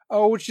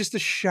 Oh, it's just a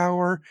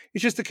shower.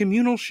 It's just a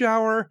communal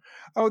shower.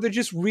 Oh, they're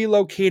just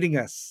relocating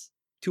us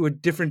to a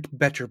different,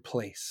 better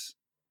place.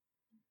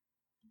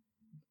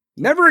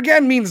 Never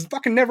again means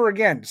fucking never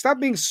again.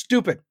 Stop being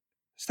stupid.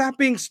 Stop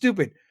being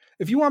stupid.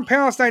 If you want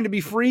Palestine to be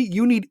free,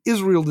 you need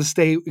Israel to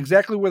stay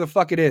exactly where the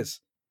fuck it is.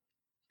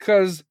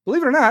 Because,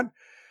 believe it or not,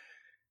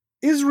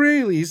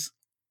 Israelis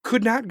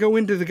could not go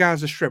into the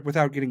Gaza Strip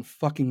without getting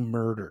fucking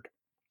murdered.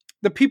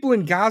 The people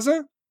in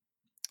Gaza,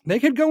 they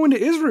could go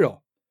into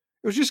Israel.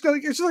 It's just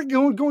like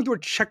going through a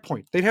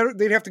checkpoint. They'd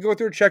have to go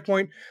through a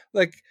checkpoint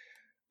like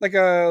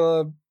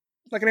an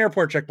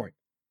airport checkpoint.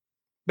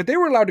 But they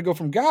were allowed to go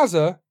from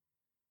Gaza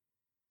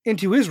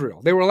into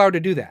Israel. They were allowed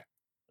to do that.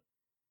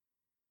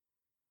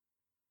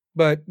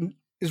 But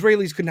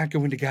Israelis could not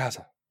go into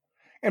Gaza.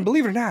 And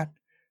believe it or not,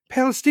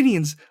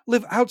 Palestinians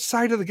live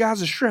outside of the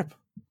Gaza Strip.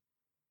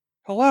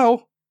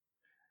 Hello?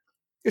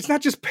 It's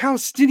not just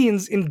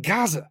Palestinians in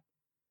Gaza.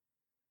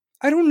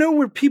 I don't know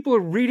where people are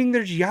reading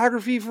their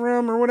geography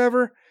from or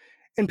whatever.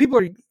 And people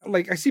are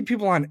like, I see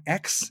people on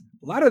X.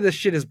 A lot of this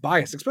shit is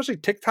biased, especially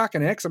TikTok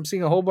and X. I'm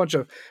seeing a whole bunch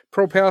of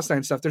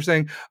pro-Palestine stuff. They're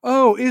saying,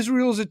 oh,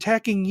 Israel's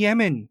attacking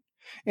Yemen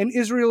and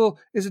Israel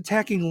is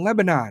attacking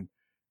Lebanon.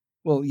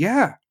 Well,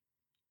 yeah,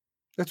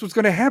 that's what's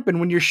going to happen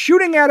when you're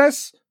shooting at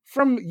us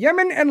from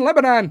Yemen and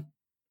Lebanon.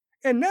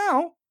 And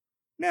now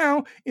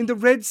in the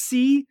Red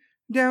Sea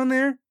down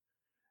there,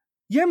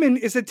 Yemen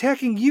is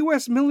attacking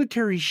U.S.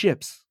 military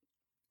ships.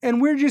 And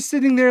we're just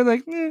sitting there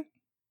like, we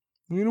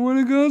don't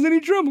want to cause any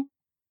trouble.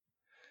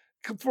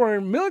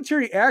 For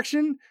military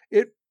action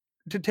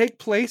to take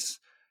place,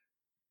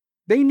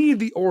 they need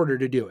the order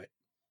to do it.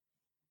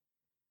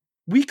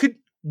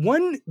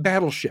 One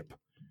battleship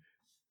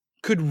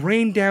could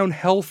rain down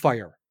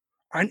hellfire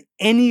on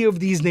any of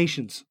these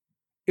nations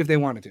if they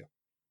wanted to.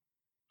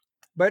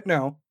 But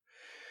no.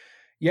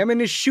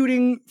 Yemen is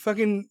shooting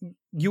fucking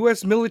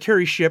U.S.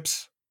 military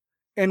ships,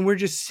 and we're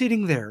just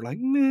sitting there like,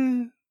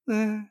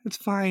 it's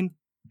fine.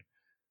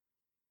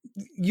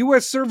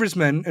 U.S.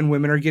 servicemen and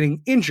women are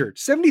getting injured.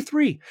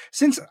 73.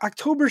 Since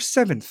October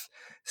 7th,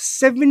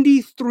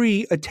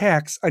 73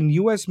 attacks on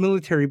U.S.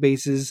 military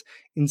bases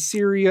in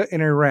Syria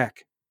and Iraq.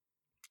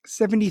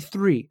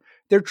 73.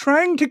 They're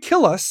trying to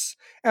kill us,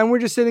 and we're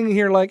just sitting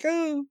here like,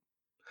 oh,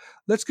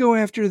 let's go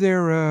after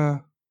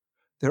their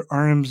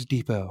arms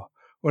depot.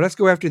 Or let's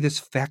go after this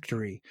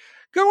factory.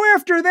 Go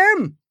after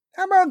them.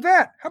 How about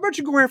that? How about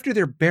you go after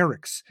their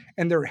barracks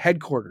and their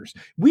headquarters?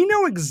 We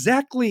know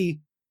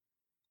exactly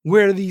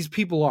where these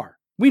people are.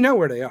 We know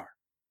where they are.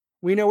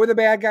 We know where the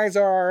bad guys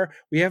are.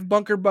 We have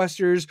bunker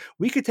busters.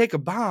 We could take a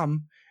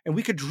bomb and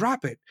we could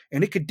drop it,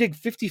 and it could dig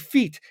 50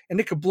 feet, and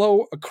it could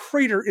blow a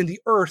crater in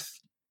the earth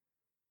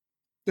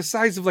the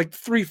size of like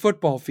 3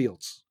 football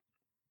fields.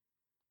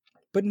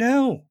 But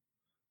no.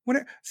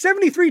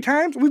 73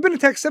 times? We've been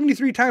attacked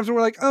 73 times, and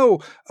we're like,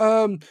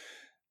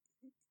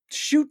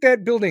 shoot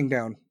that building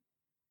down.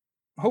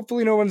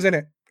 Hopefully no one's in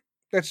it.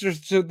 That's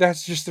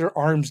just their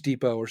arms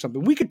depot or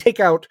something. We could take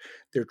out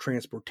their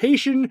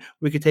transportation.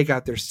 We could take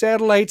out their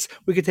satellites.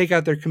 We could take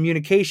out their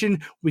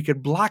communication. We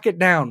could block it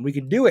down. We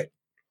could do it.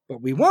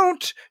 But we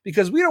won't,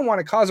 because we don't want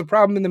to cause a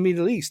problem in the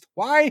Middle East.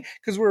 Why?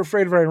 Because we're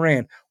afraid of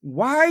Iran.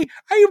 Why?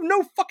 I have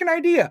no fucking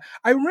idea.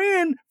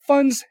 Iran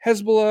funds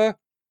Hezbollah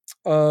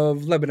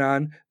of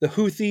Lebanon, the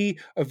Houthi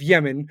of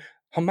Yemen,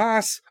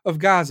 Hamas of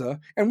Gaza,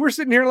 and we're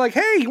sitting here like,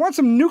 hey, you want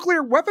some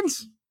nuclear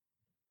weapons?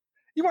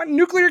 You want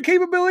nuclear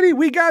capability?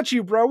 We got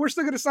you, bro. We're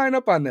still going to sign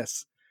up on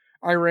this.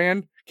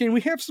 Iran, can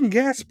we have some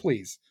gas,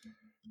 please?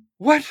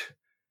 What?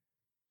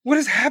 What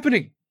is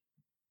happening?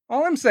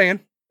 All I'm saying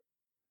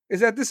is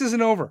that this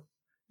isn't over.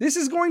 This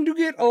is going to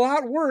get a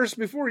lot worse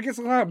before it gets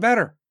a lot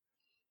better.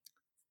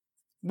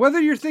 Whether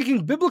you're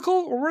thinking biblical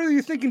or whether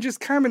you're thinking just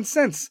common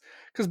sense.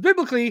 Because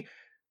biblically,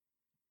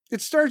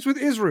 it starts with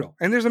Israel,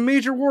 and there's a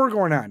major war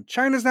going on.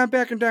 China's not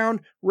backing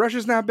down.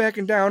 Russia's not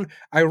backing down.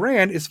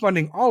 Iran is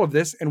funding all of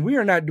this, and we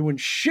are not doing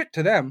shit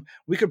to them.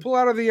 We could pull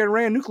out of the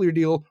Iran nuclear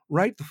deal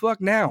right the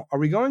fuck now. Are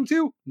we going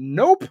to?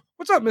 Nope.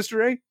 What's up,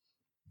 Mr. A?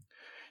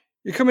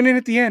 You're coming in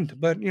at the end,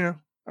 but, I'm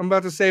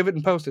about to save it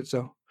and post it,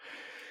 so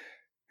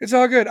it's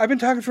all good. I've been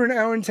talking for 1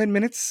 hour and 10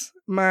 minutes.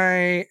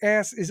 My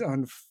ass is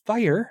on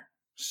fire,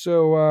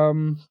 so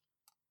I'm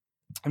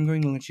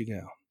going to let you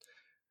go.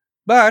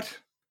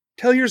 But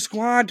tell your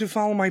squad to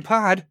follow my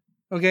pod,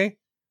 okay?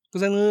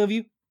 Because I love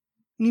you,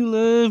 and you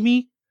love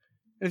me.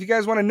 And if you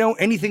guys want to know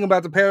anything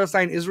about the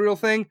Palestine-Israel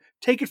thing,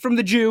 take it from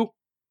the Jew,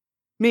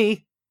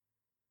 me.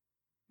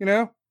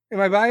 Am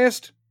I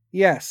biased?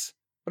 Yes.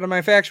 But am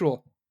I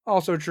factual?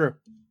 Also true.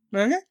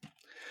 Okay?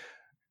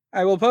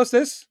 I will post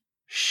this,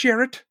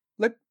 share it,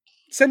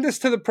 send this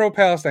to the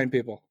pro-Palestine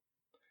people.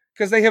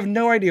 Because they have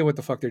no idea what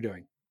the fuck they're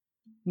doing.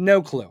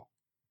 No clue.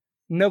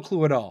 No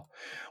clue at all.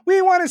 We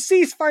want a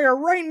ceasefire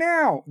right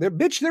now. There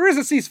is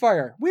a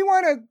ceasefire. We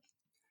want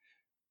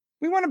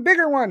a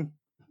bigger one.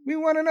 We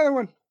want another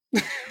one.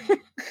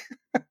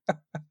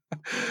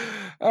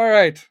 All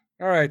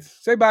right.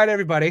 Say bye to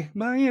everybody.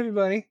 Bye,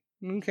 everybody.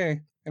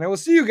 Okay. And I will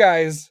see you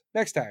guys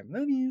next time.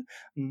 Love you.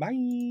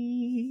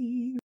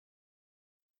 Bye.